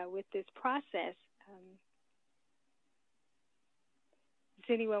success with this process, does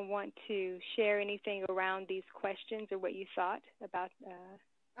anyone want to share anything around these questions or what you thought about?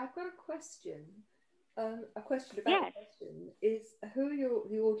 I've got a question. A question about Yes. the question is who are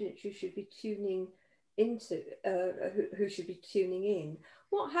the audience you should be tuning into, who should be tuning in?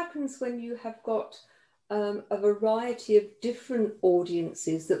 What happens when you have got a variety of different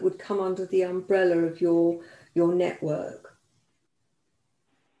audiences that would come under the umbrella of your network?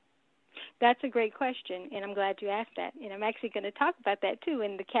 That's a great question, and I'm glad you asked that. And I'm actually going to talk about that, too,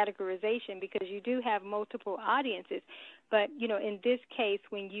 in the categorization, because you do have multiple audiences. But, in this case,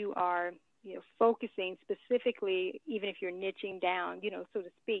 when you are, focusing specifically, even if you're niching down, so to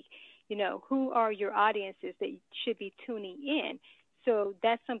speak, who are your audiences that should be tuning in? So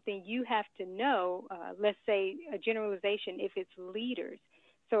that's something you have to know. Let's say a generalization, if it's leaders.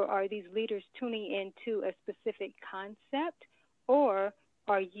 So are these leaders tuning into a specific concept, or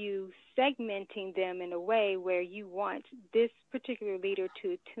are you segmenting them in a way where you want this particular leader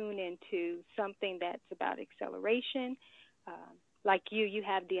to tune into something that's about acceleration? Like you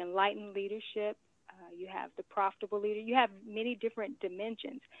have the enlightened leadership, you have the profitable leader, you have many different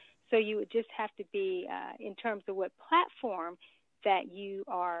dimensions. So you would just have to be, in terms of what platform that you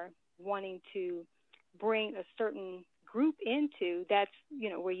are wanting to bring a certain group into, that's,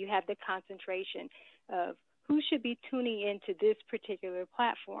 where you have the concentration of who should be tuning into this particular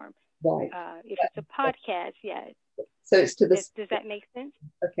platform. Right. If it's a podcast, yeah. So it's to this. Does that make sense?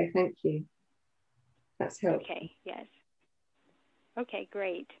 Okay, thank you. That's helpful. Okay, yes. Okay,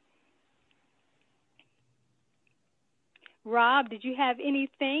 great. Rob, did you have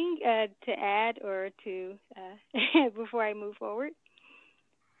anything to add or to before I move forward?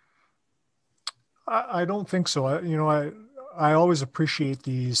 I don't think so. I always appreciate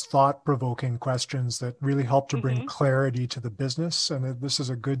these thought-provoking questions that really help to bring clarity to the business. And this is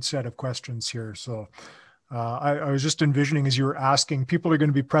a good set of questions here. So I was just envisioning, as you were asking, people are going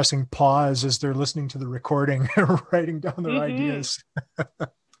to be pressing pause as they're listening to the recording, writing down their ideas.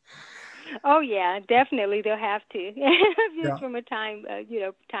 Oh yeah, definitely they'll have to, just from a time,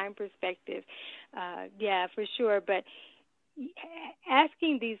 time perspective. Yeah, for sure. But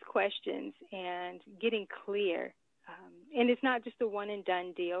asking these questions and getting clear, and it's not just a one and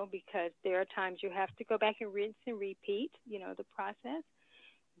done deal, because there are times you have to go back and rinse and repeat, the process.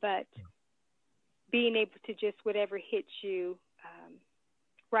 But being able to just whatever hits you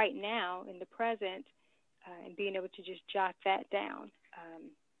right now in the present, and being able to just jot that down.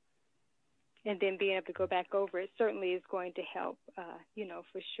 And then being able to go back over it certainly is going to help,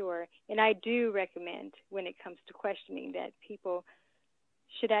 for sure. And I do recommend, when it comes to questioning, that people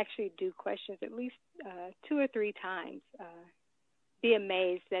should actually do questions at least 2 or 3 times. Be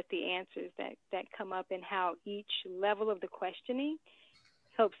amazed at the answers that come up, and how each level of the questioning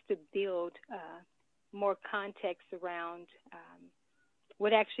helps to build more context around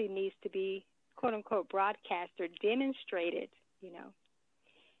what actually needs to be, quote unquote, broadcast or demonstrated,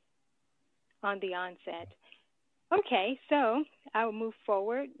 on the onset. Okay, so I will move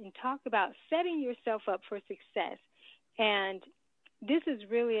forward and talk about setting yourself up for success. And this is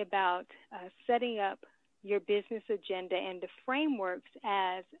really about setting up your business agenda and the frameworks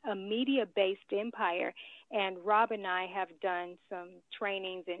as a media-based empire. And Rob and I have done some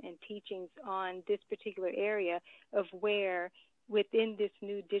trainings and teachings on this particular area of where, within this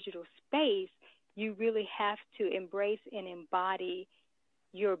new digital space, you really have to embrace and embody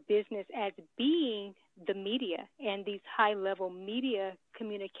your business as being the media and these high-level media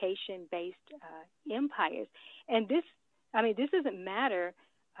communication-based empires. And this doesn't matter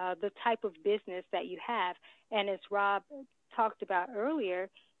the type of business that you have. And as Rob talked about earlier,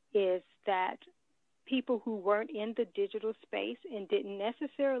 is that people who weren't in the digital space and didn't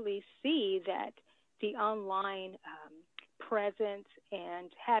necessarily see that the online presence and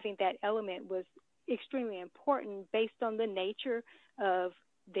having that element was extremely important based on the nature of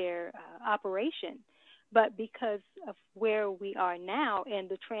their operation. But because of where we are now and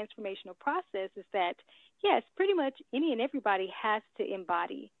the transformational process, is that, yes, pretty much any and everybody has to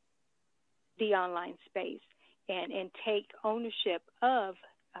embody the online space and take ownership of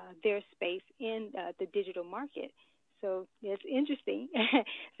their space in the digital market. So it's interesting.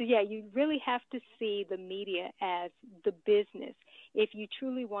 So, yeah, you really have to see the media as the business if you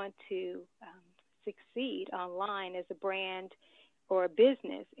truly want to succeed online as a brand or a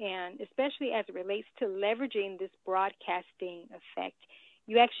business, and especially as it relates to leveraging this broadcasting effect.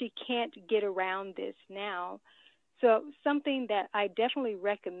 You actually can't get around this now. So something that I definitely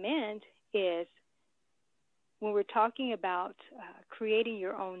recommend is, when we're talking about creating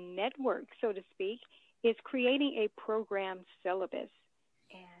your own network, so to speak, is creating a program syllabus.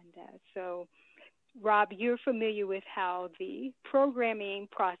 And so, Rob, you're familiar with how the programming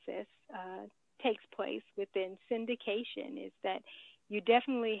process takes place within syndication, is that you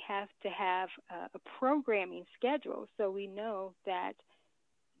definitely have to have a programming schedule. So we know that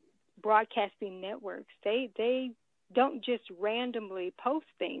broadcasting networks, they don't just randomly post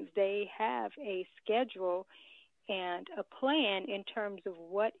things. They have a schedule and a plan in terms of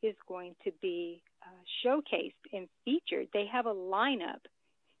what is going to be showcased and featured. They have a lineup,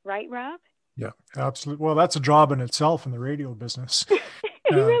 right, Rob? Yeah, absolutely. Well, that's a job in itself in the radio business.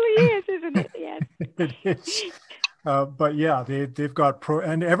 It really is, isn't it? Yes. It is. But yeah, they've got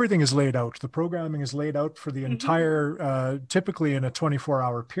and everything is laid out. The programming is laid out for the entire, typically in a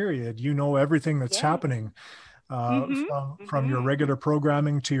 24-hour period. You know everything that's happening from your regular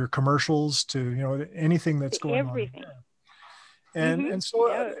programming to your commercials to anything that's going everything. on. And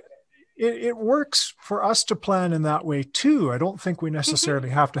so it works for us to plan in that way too. I don't think we necessarily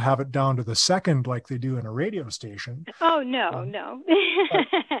have to have it down to the second like they do in a radio station. Oh, no, no.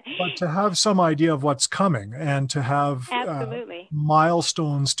 but to have some idea of what's coming and to have Absolutely.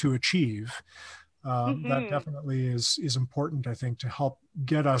 milestones to achieve, that definitely is important, I think, to help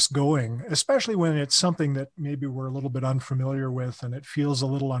get us going, especially when it's something that maybe we're a little bit unfamiliar with and it feels a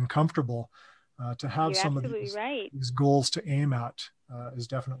little uncomfortable. To have You're some of these goals to aim at is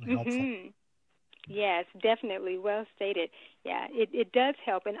definitely helpful. Yes, definitely. Well stated. Yeah, it does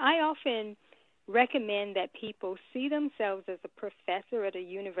help. And I often recommend that people see themselves as a professor at a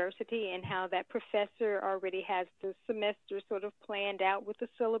university and how that professor already has the semester sort of planned out with the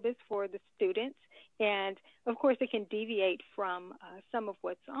syllabus for the students. And, of course, it can deviate from some of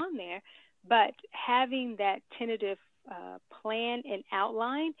what's on there. But having that tentative plan and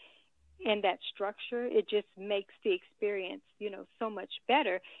outline and that structure, it just makes the experience, so much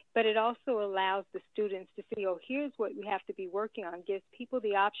better. But it also allows the students to see, here's what we have to be working on. Gives people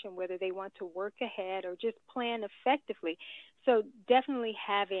the option whether they want to work ahead or just plan effectively. So definitely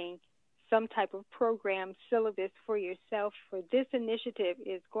having some type of program syllabus for yourself for this initiative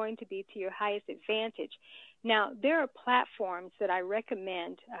is going to be to your highest advantage. Now, there are platforms that I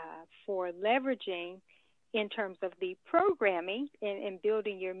recommend for leveraging in terms of the programming and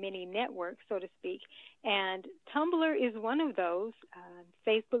building your mini network, so to speak. And Tumblr is one of those,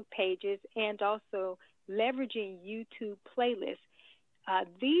 Facebook pages, and also leveraging YouTube playlists.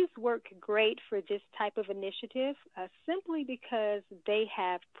 These work great for this type of initiative simply because they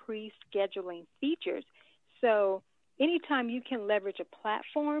have pre-scheduling features. So anytime you can leverage a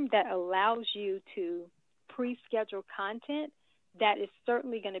platform that allows you to pre-schedule content, that is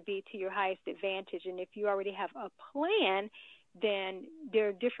certainly going to be to your highest advantage. And if you already have a plan, then there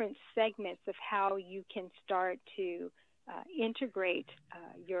are different segments of how you can start to integrate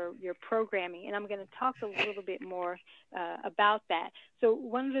your programming. And I'm going to talk a little bit more about that. So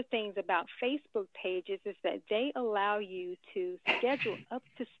one of the things about Facebook pages is that they allow you to schedule up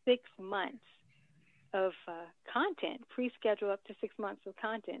to 6 months of content, pre-schedule up to 6 months of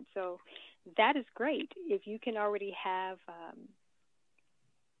content. So that is great. If you can already have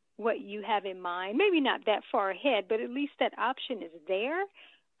what you have in mind, maybe not that far ahead, but at least that option is there.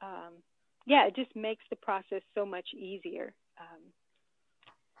 It just makes the process so much easier.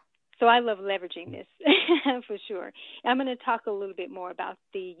 So I love leveraging this for sure. I'm going to talk a little bit more about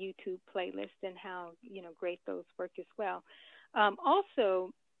the YouTube playlist and how, great those work as well.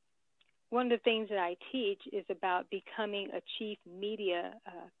 Also, one of the things that I teach is about becoming a chief media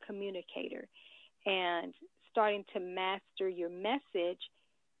communicator and starting to master your message.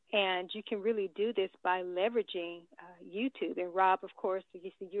 And you can really do this by leveraging YouTube. And Rob, of course,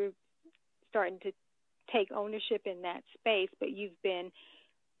 you see you're starting to take ownership in that space, but you've been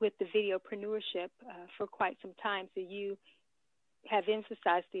with the videopreneurship for quite some time. So you have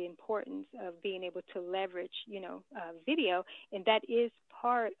emphasized the importance of being able to leverage, video. And that is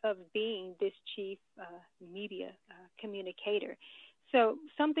part of being this chief media communicator. So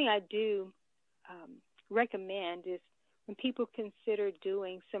something I do recommend is when people consider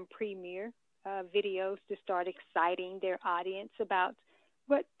doing some premiere videos to start exciting their audience about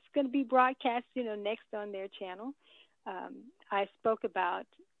what's going to be broadcast, next on their channel. I spoke about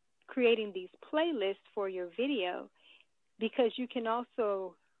creating these playlists for your video because you can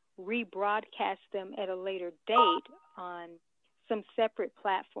also rebroadcast them at a later date on some separate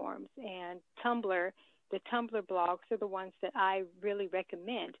platforms. And Tumblr, the Tumblr blogs are the ones that I really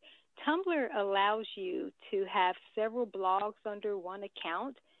recommend. Tumblr allows you to have several blogs under one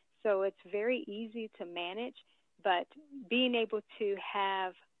account, so it's very easy to manage, but being able to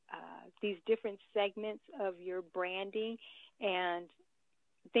have these different segments of your branding and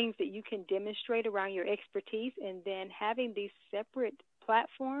things that you can demonstrate around your expertise, and then having these separate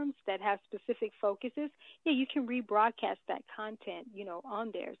platforms that have specific focuses, you can rebroadcast that content,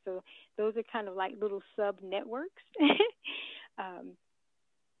 on there. So those are kind of like little sub-networks.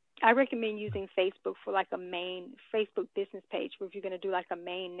 I recommend using Facebook for like a main Facebook business page, where if you're going to do like a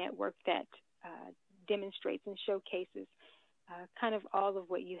main network that demonstrates and showcases kind of all of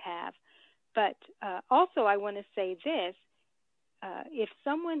what you have. But also I want to say this, if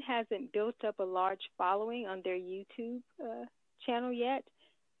someone hasn't built up a large following on their YouTube channel yet,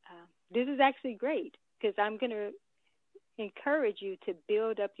 this is actually great, because I'm going to encourage you to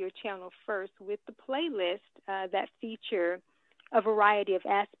build up your channel first with the playlist that feature a variety of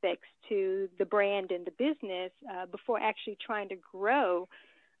aspects to the brand and the business before actually trying to grow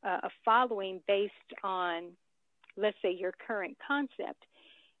a following based on, let's say, your current concept.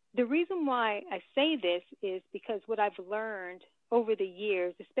 The reason why I say this is because what I've learned over the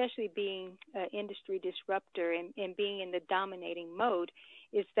years, especially being an industry disruptor and being in the dominating mode,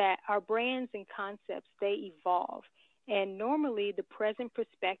 is that our brands and concepts, they evolve. And normally the present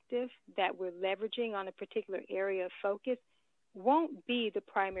perspective that we're leveraging on a particular area of focus won't be the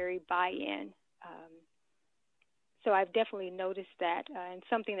primary buy-in. So I've definitely noticed that, and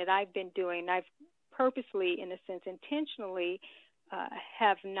something that I've been doing. I've purposely, in a sense, intentionally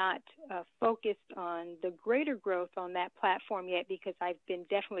have not focused on the greater growth on that platform yet, because I've been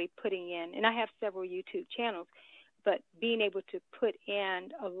definitely putting in, and I have several YouTube channels, but being able to put in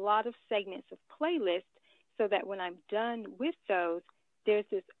a lot of segments of playlists so that when I'm done with those, there's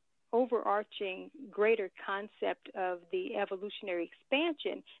this overarching greater concept of the evolutionary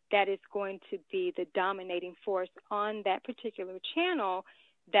expansion that is going to be the dominating force on that particular channel,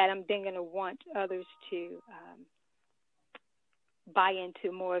 that I'm then going to want others to buy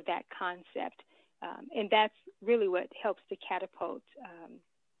into more of that concept. And that's really what helps to catapult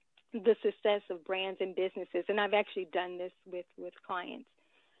the success of brands and businesses. And I've actually done this with clients.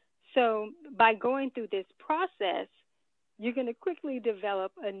 So by going through this process, you're going to quickly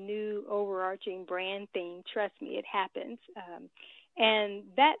develop a new overarching brand theme. Trust me, it happens. And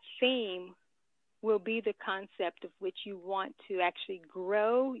that theme will be the concept of which you want to actually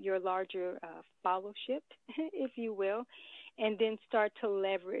grow your larger followership, if you will, and then start to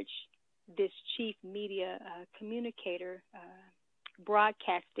leverage this chief media communicator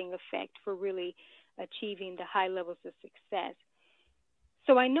broadcasting effect for really achieving the high levels of success.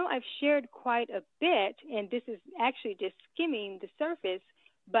 So I know I've shared quite a bit, and this is actually just skimming the surface,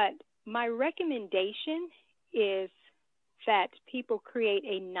 but my recommendation is that people create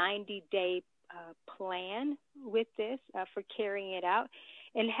a 90-day plan with this for carrying it out,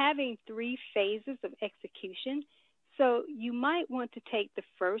 and having 3 phases of execution. So you might want to take the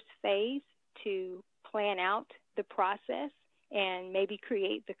first phase to plan out the process and maybe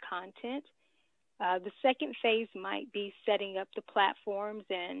create the content. The second phase might be setting up the platforms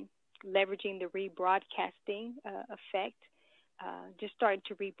and leveraging the rebroadcasting effect, just starting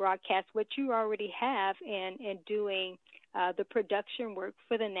to rebroadcast what you already have and doing the production work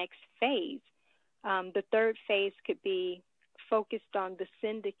for the next phase. The third phase could be focused on the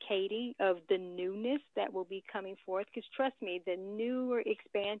syndicating of the newness that will be coming forth, because trust me, the newer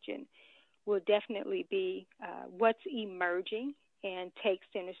expansion will definitely be what's emerging and take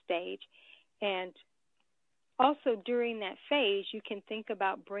center stage. And also during that phase, you can think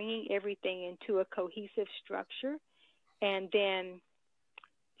about bringing everything into a cohesive structure and then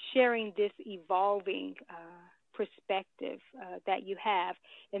sharing this evolving perspective that you have.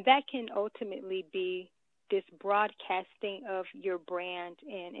 And that can ultimately be this broadcasting of your brand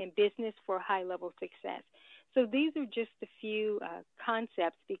and business for high-level success. So these are just a few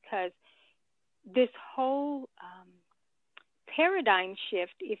concepts, because this whole paradigm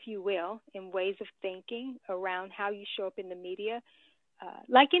shift, if you will, in ways of thinking around how you show up in the media,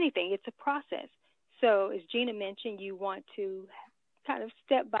 like anything, it's a process. So as Gina mentioned, you want to kind of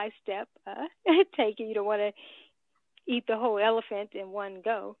step by step take it. You don't want to eat the whole elephant in one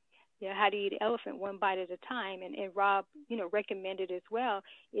go. You know, how do you eat an elephant? One bite at a time. And Rob, recommended as well,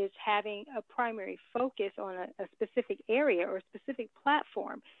 is having a primary focus on a specific area or a specific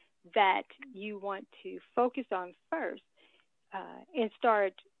platform that you want to focus on first, and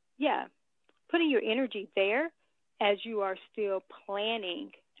start, putting your energy there as you are still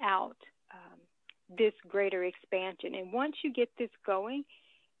planning out this greater expansion. And once you get this going,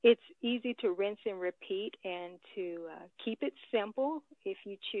 it's easy to rinse and repeat and to keep it simple if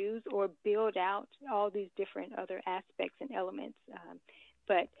you choose, or build out all these different other aspects and elements.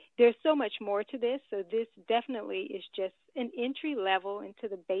 But there's so much more to this. So this definitely is just an entry level into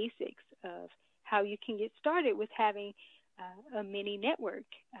the basics of how you can get started with having a mini network.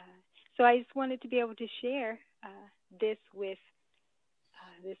 So I just wanted to be able to share this with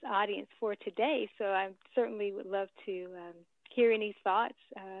this audience for today. So I certainly would love to hear any thoughts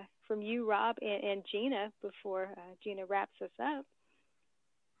from you, Rob, and Gina, before Gina wraps us up.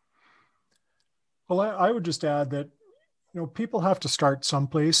 Well, I would just add that, people have to start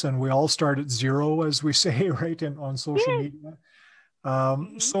someplace, and we all start at zero, as we say, right, on social media.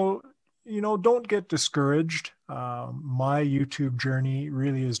 So, don't get discouraged. My YouTube journey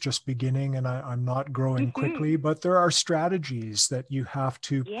really is just beginning, and I'm not growing quickly, but there are strategies that you have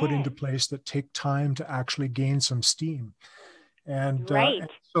to put into place that take time to actually gain some steam. And, and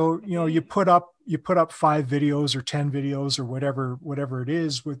so, you put up 5 videos or 10 videos or whatever it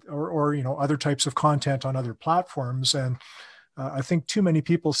is with, or other types of content on other platforms. And I think too many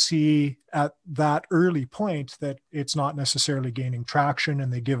people see at that early point that it's not necessarily gaining traction,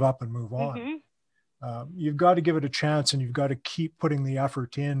 and they give up and move on. You've got to give it a chance, and you've got to keep putting the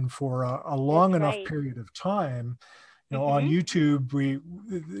effort in for a long enough period of time. You know, on YouTube,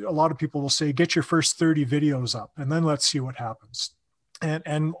 a lot of people will say, get your first 30 videos up and then let's see what happens.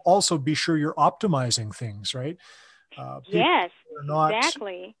 And also be sure you're optimizing things, right? Yes,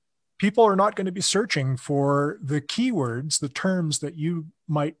 exactly. People are not going to be searching for the keywords, the terms that you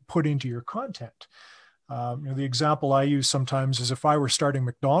might put into your content. The example I use sometimes is if I were starting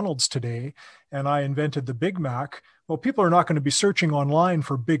McDonald's today and I invented the Big Mac, well, people are not going to be searching online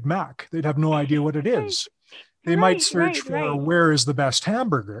for Big Mac. They'd have no idea what it is. They might search for where is the best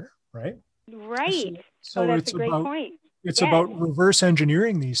hamburger, right? Right. So that's a great point. It's about reverse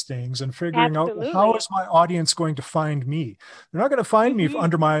engineering these things and figuring out, well, how is my audience going to find me? They're not going to find me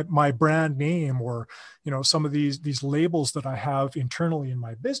under my brand name or, some of these labels that I have internally in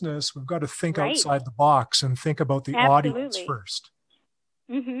my business. We've got to think outside the box and think about the audience first.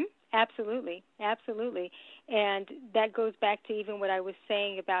 Absolutely. Absolutely. And that goes back to even what I was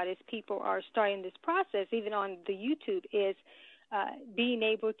saying about as people are starting this process, even on the YouTube, is being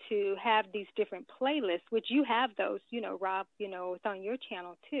able to have these different playlists, which you have those, Rob, it's on your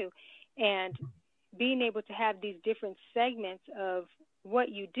channel too. And being able to have these different segments of what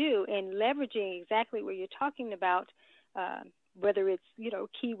you do and leveraging exactly what you're talking about, whether it's,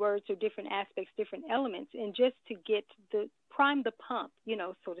 keywords or different aspects, different elements, and just to get prime the pump,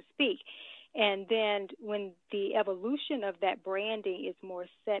 so to speak. And then when the evolution of that branding is more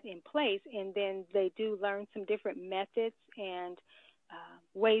set in place, and then they do learn some different methods and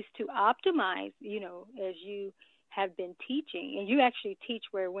ways to optimize, as you have been teaching. And you actually teach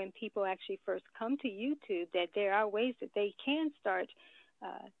where when people actually first come to YouTube, that there are ways that they can start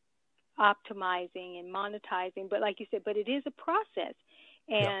optimizing and monetizing. But like you said, but it is a process.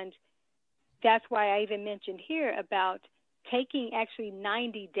 And that's why I even mentioned here about taking actually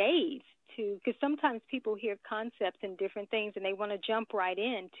 90 days because sometimes people hear concepts and different things and they want to jump right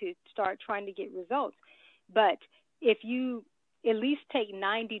in to start trying to get results. But if you at least take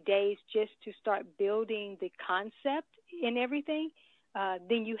 90 days just to start building the concept and everything,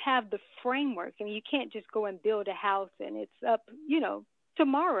 then you have the framework. I mean, you can't just go and build a house and it's up,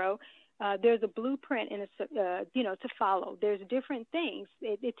 tomorrow. There's a blueprint and to follow. There's different things.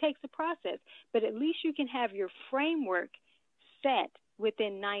 It takes a process, but at least you can have your framework set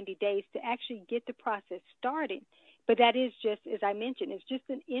within 90 days to actually get the process started. But that is just, as I mentioned, it's just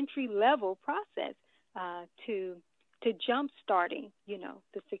an entry-level process to jump starting,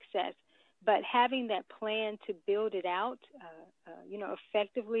 the success. But having that plan to build it out,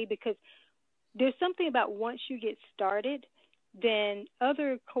 effectively, because there's something about once you get started, then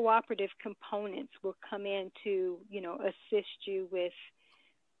other cooperative components will come in to, assist you with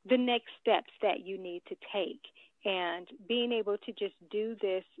the next steps that you need to take. And being able to just do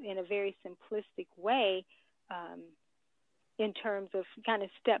this in a very simplistic way, in terms of kind of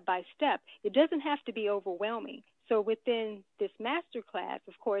step by step, it doesn't have to be overwhelming. So within this masterclass,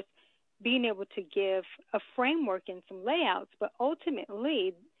 of course, being able to give a framework and some layouts, but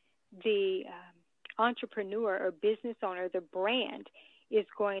ultimately the entrepreneur or business owner, the brand, is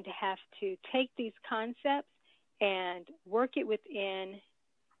going to have to take these concepts and work it within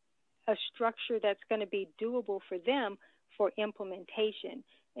a structure that's going to be doable for them for implementation.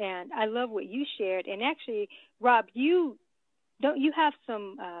 And I love what you shared. And actually, Rob, you have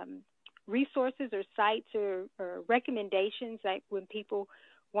some resources or sites or recommendations, like when people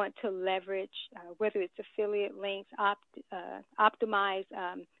want to leverage, whether it's affiliate links, optimize.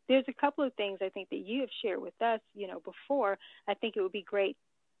 There's a couple of things I think that you have shared with us, before. I think it would be great,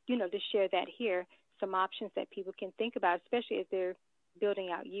 to share that here, some options that people can think about, especially as they're building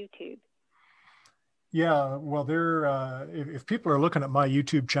out YouTube. Yeah, well, if people are looking at my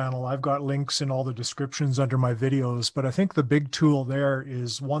YouTube channel, I've got links in all the descriptions under my videos, but I think the big tool there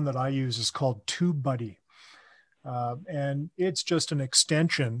is one that I use is called TubeBuddy. And it's just an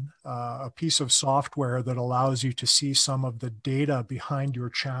extension, a piece of software that allows you to see some of the data behind your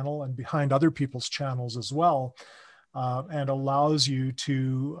channel and behind other people's channels as well. And allows you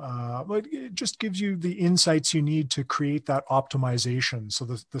to, it just gives you the insights you need to create that optimization. So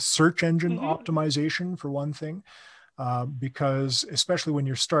the search engine optimization, for one thing, because especially when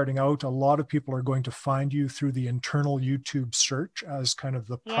you're starting out, a lot of people are going to find you through the internal YouTube search as kind of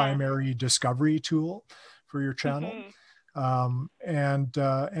the primary discovery tool for your channel.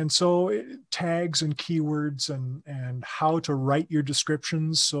 And so tags and keywords and how to write your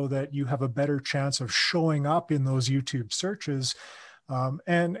descriptions so that you have a better chance of showing up in those YouTube searches,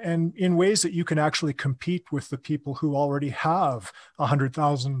 and in ways that you can actually compete with the people who already have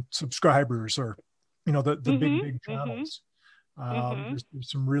 100,000 subscribers or, the big channels. There's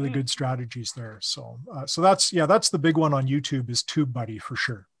some really good strategies there. So that's the big one on YouTube is TubeBuddy for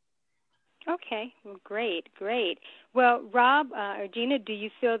sure. Okay, well, great. Well, Rob or Gina, do you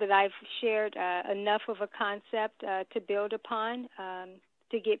feel that I've shared enough of a concept to build upon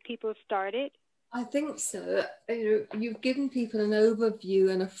to get people started? I think so. You've given people an overview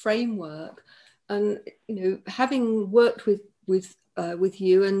and a framework, and having worked with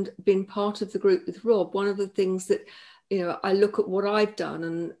you and been part of the group with Rob, one of the things that I look at what I've done,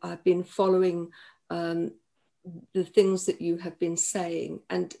 and I've been following the things that you have been saying,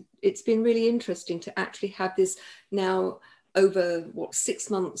 and it's been really interesting to actually have this now over 6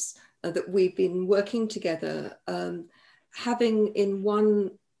 months that we've been working together, having in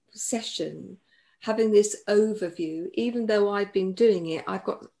one session, having this overview. Even though I've been doing it, I've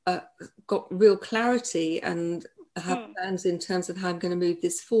got real clarity and have plans in terms of how I'm going to move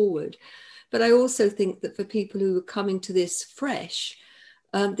this forward. But I also think that for people who are coming to this fresh,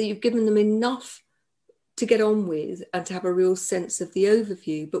 that you've given them enough to get on with and to have a real sense of the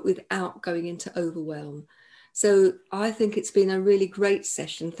overview, but without going into overwhelm. So I think it's been a really great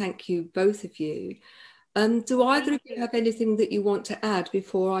session. Thank you, both of you. Do either of you have anything that you want to add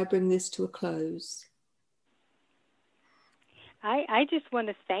before I bring this to a close? I just want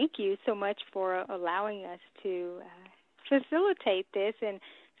to thank you so much for allowing us to facilitate this, and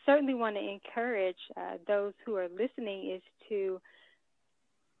certainly want to encourage those who are listening is you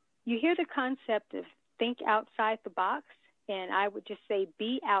hear the concept of think outside the box, and I would just say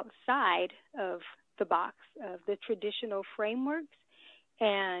be outside of the box of the traditional frameworks,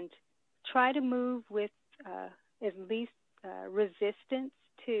 and try to move with at least resistance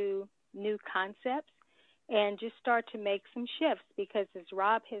to new concepts, and just start to make some shifts, because as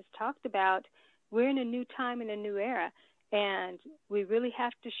Rob has talked about, we're in a new time and a new era, and we really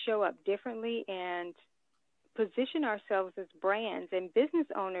have to show up differently and position ourselves as brands and business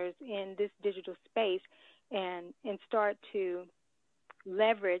owners in this digital space, and start to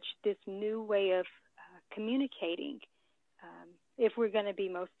leverage this new way of communicating if we're going to be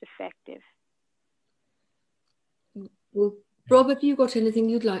most effective. Well, Rob, have you got anything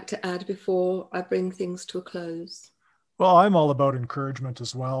you'd like to add before I bring things to a close? Well, I'm all about encouragement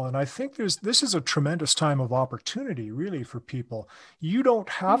as well. And I think this is a tremendous time of opportunity, really, for people. You don't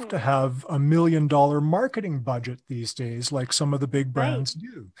have to have $1 million marketing budget these days like some of the big brands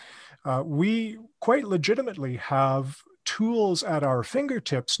do. We quite legitimately have tools at our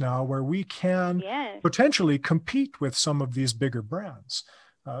fingertips now where we can potentially compete with some of these bigger brands.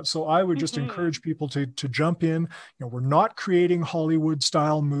 So I would just encourage people to jump in. We're not creating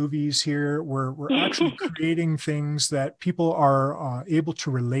Hollywood-style movies here. We're actually creating things that people are able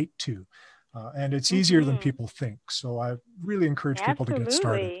to relate to, and it's easier than people think. So I really encourage people to get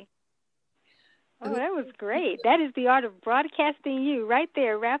started. Oh, that was great. That is the art of broadcasting you right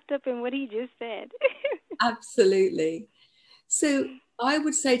there, wrapped up in what he just said. Absolutely. So I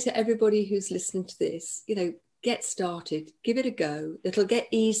would say to everybody who's listening to this, get started, give it a go. It'll get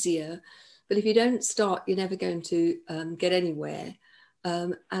easier, but if you don't start, you're never going to get anywhere.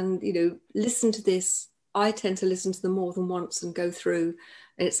 And listen to this. I tend to listen to them more than once and go through,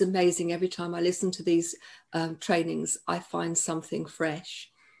 and it's amazing. Every time I listen to these trainings, I find something fresh.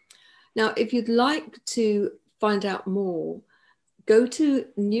 Now, if you'd like to find out more, go to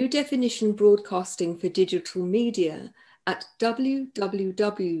New Definition Broadcasting for Digital Media at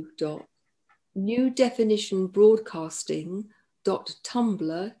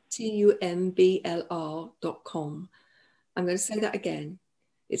www.newdefinitionbroadcasting.tumblr.com. I'm going to say that again.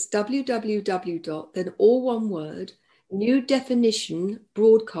 It's www. Then all one word,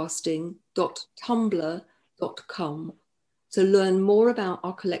 newdefinitionbroadcasting.tumblr.com, to learn more about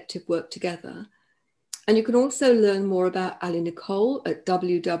our collective work together. And you can also learn more about AliNICOLE at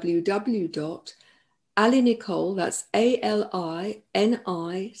www.AliNICOLE, that's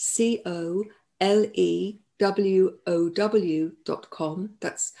AliNICOLEWOW.com.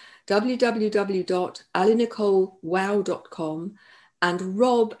 That's www.alinicolewow.com, and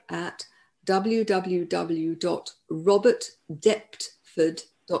Rob at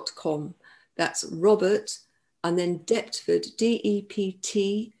www.robertdeptford.com. That's Robert and then Deptford,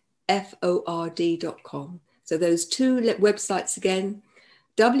 DEPTFORD.com. So those two websites again,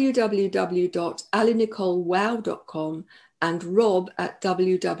 www.alinicolewow.com and Rob at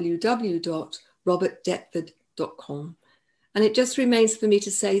www.robertdeptford.com. And it just remains for me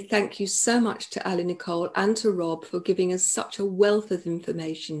to say thank you so much to AliNICOLE and to Rob for giving us such a wealth of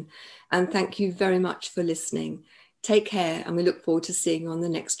information. And thank you very much for listening. Take care, and we look forward to seeing you on the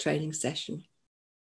next training session.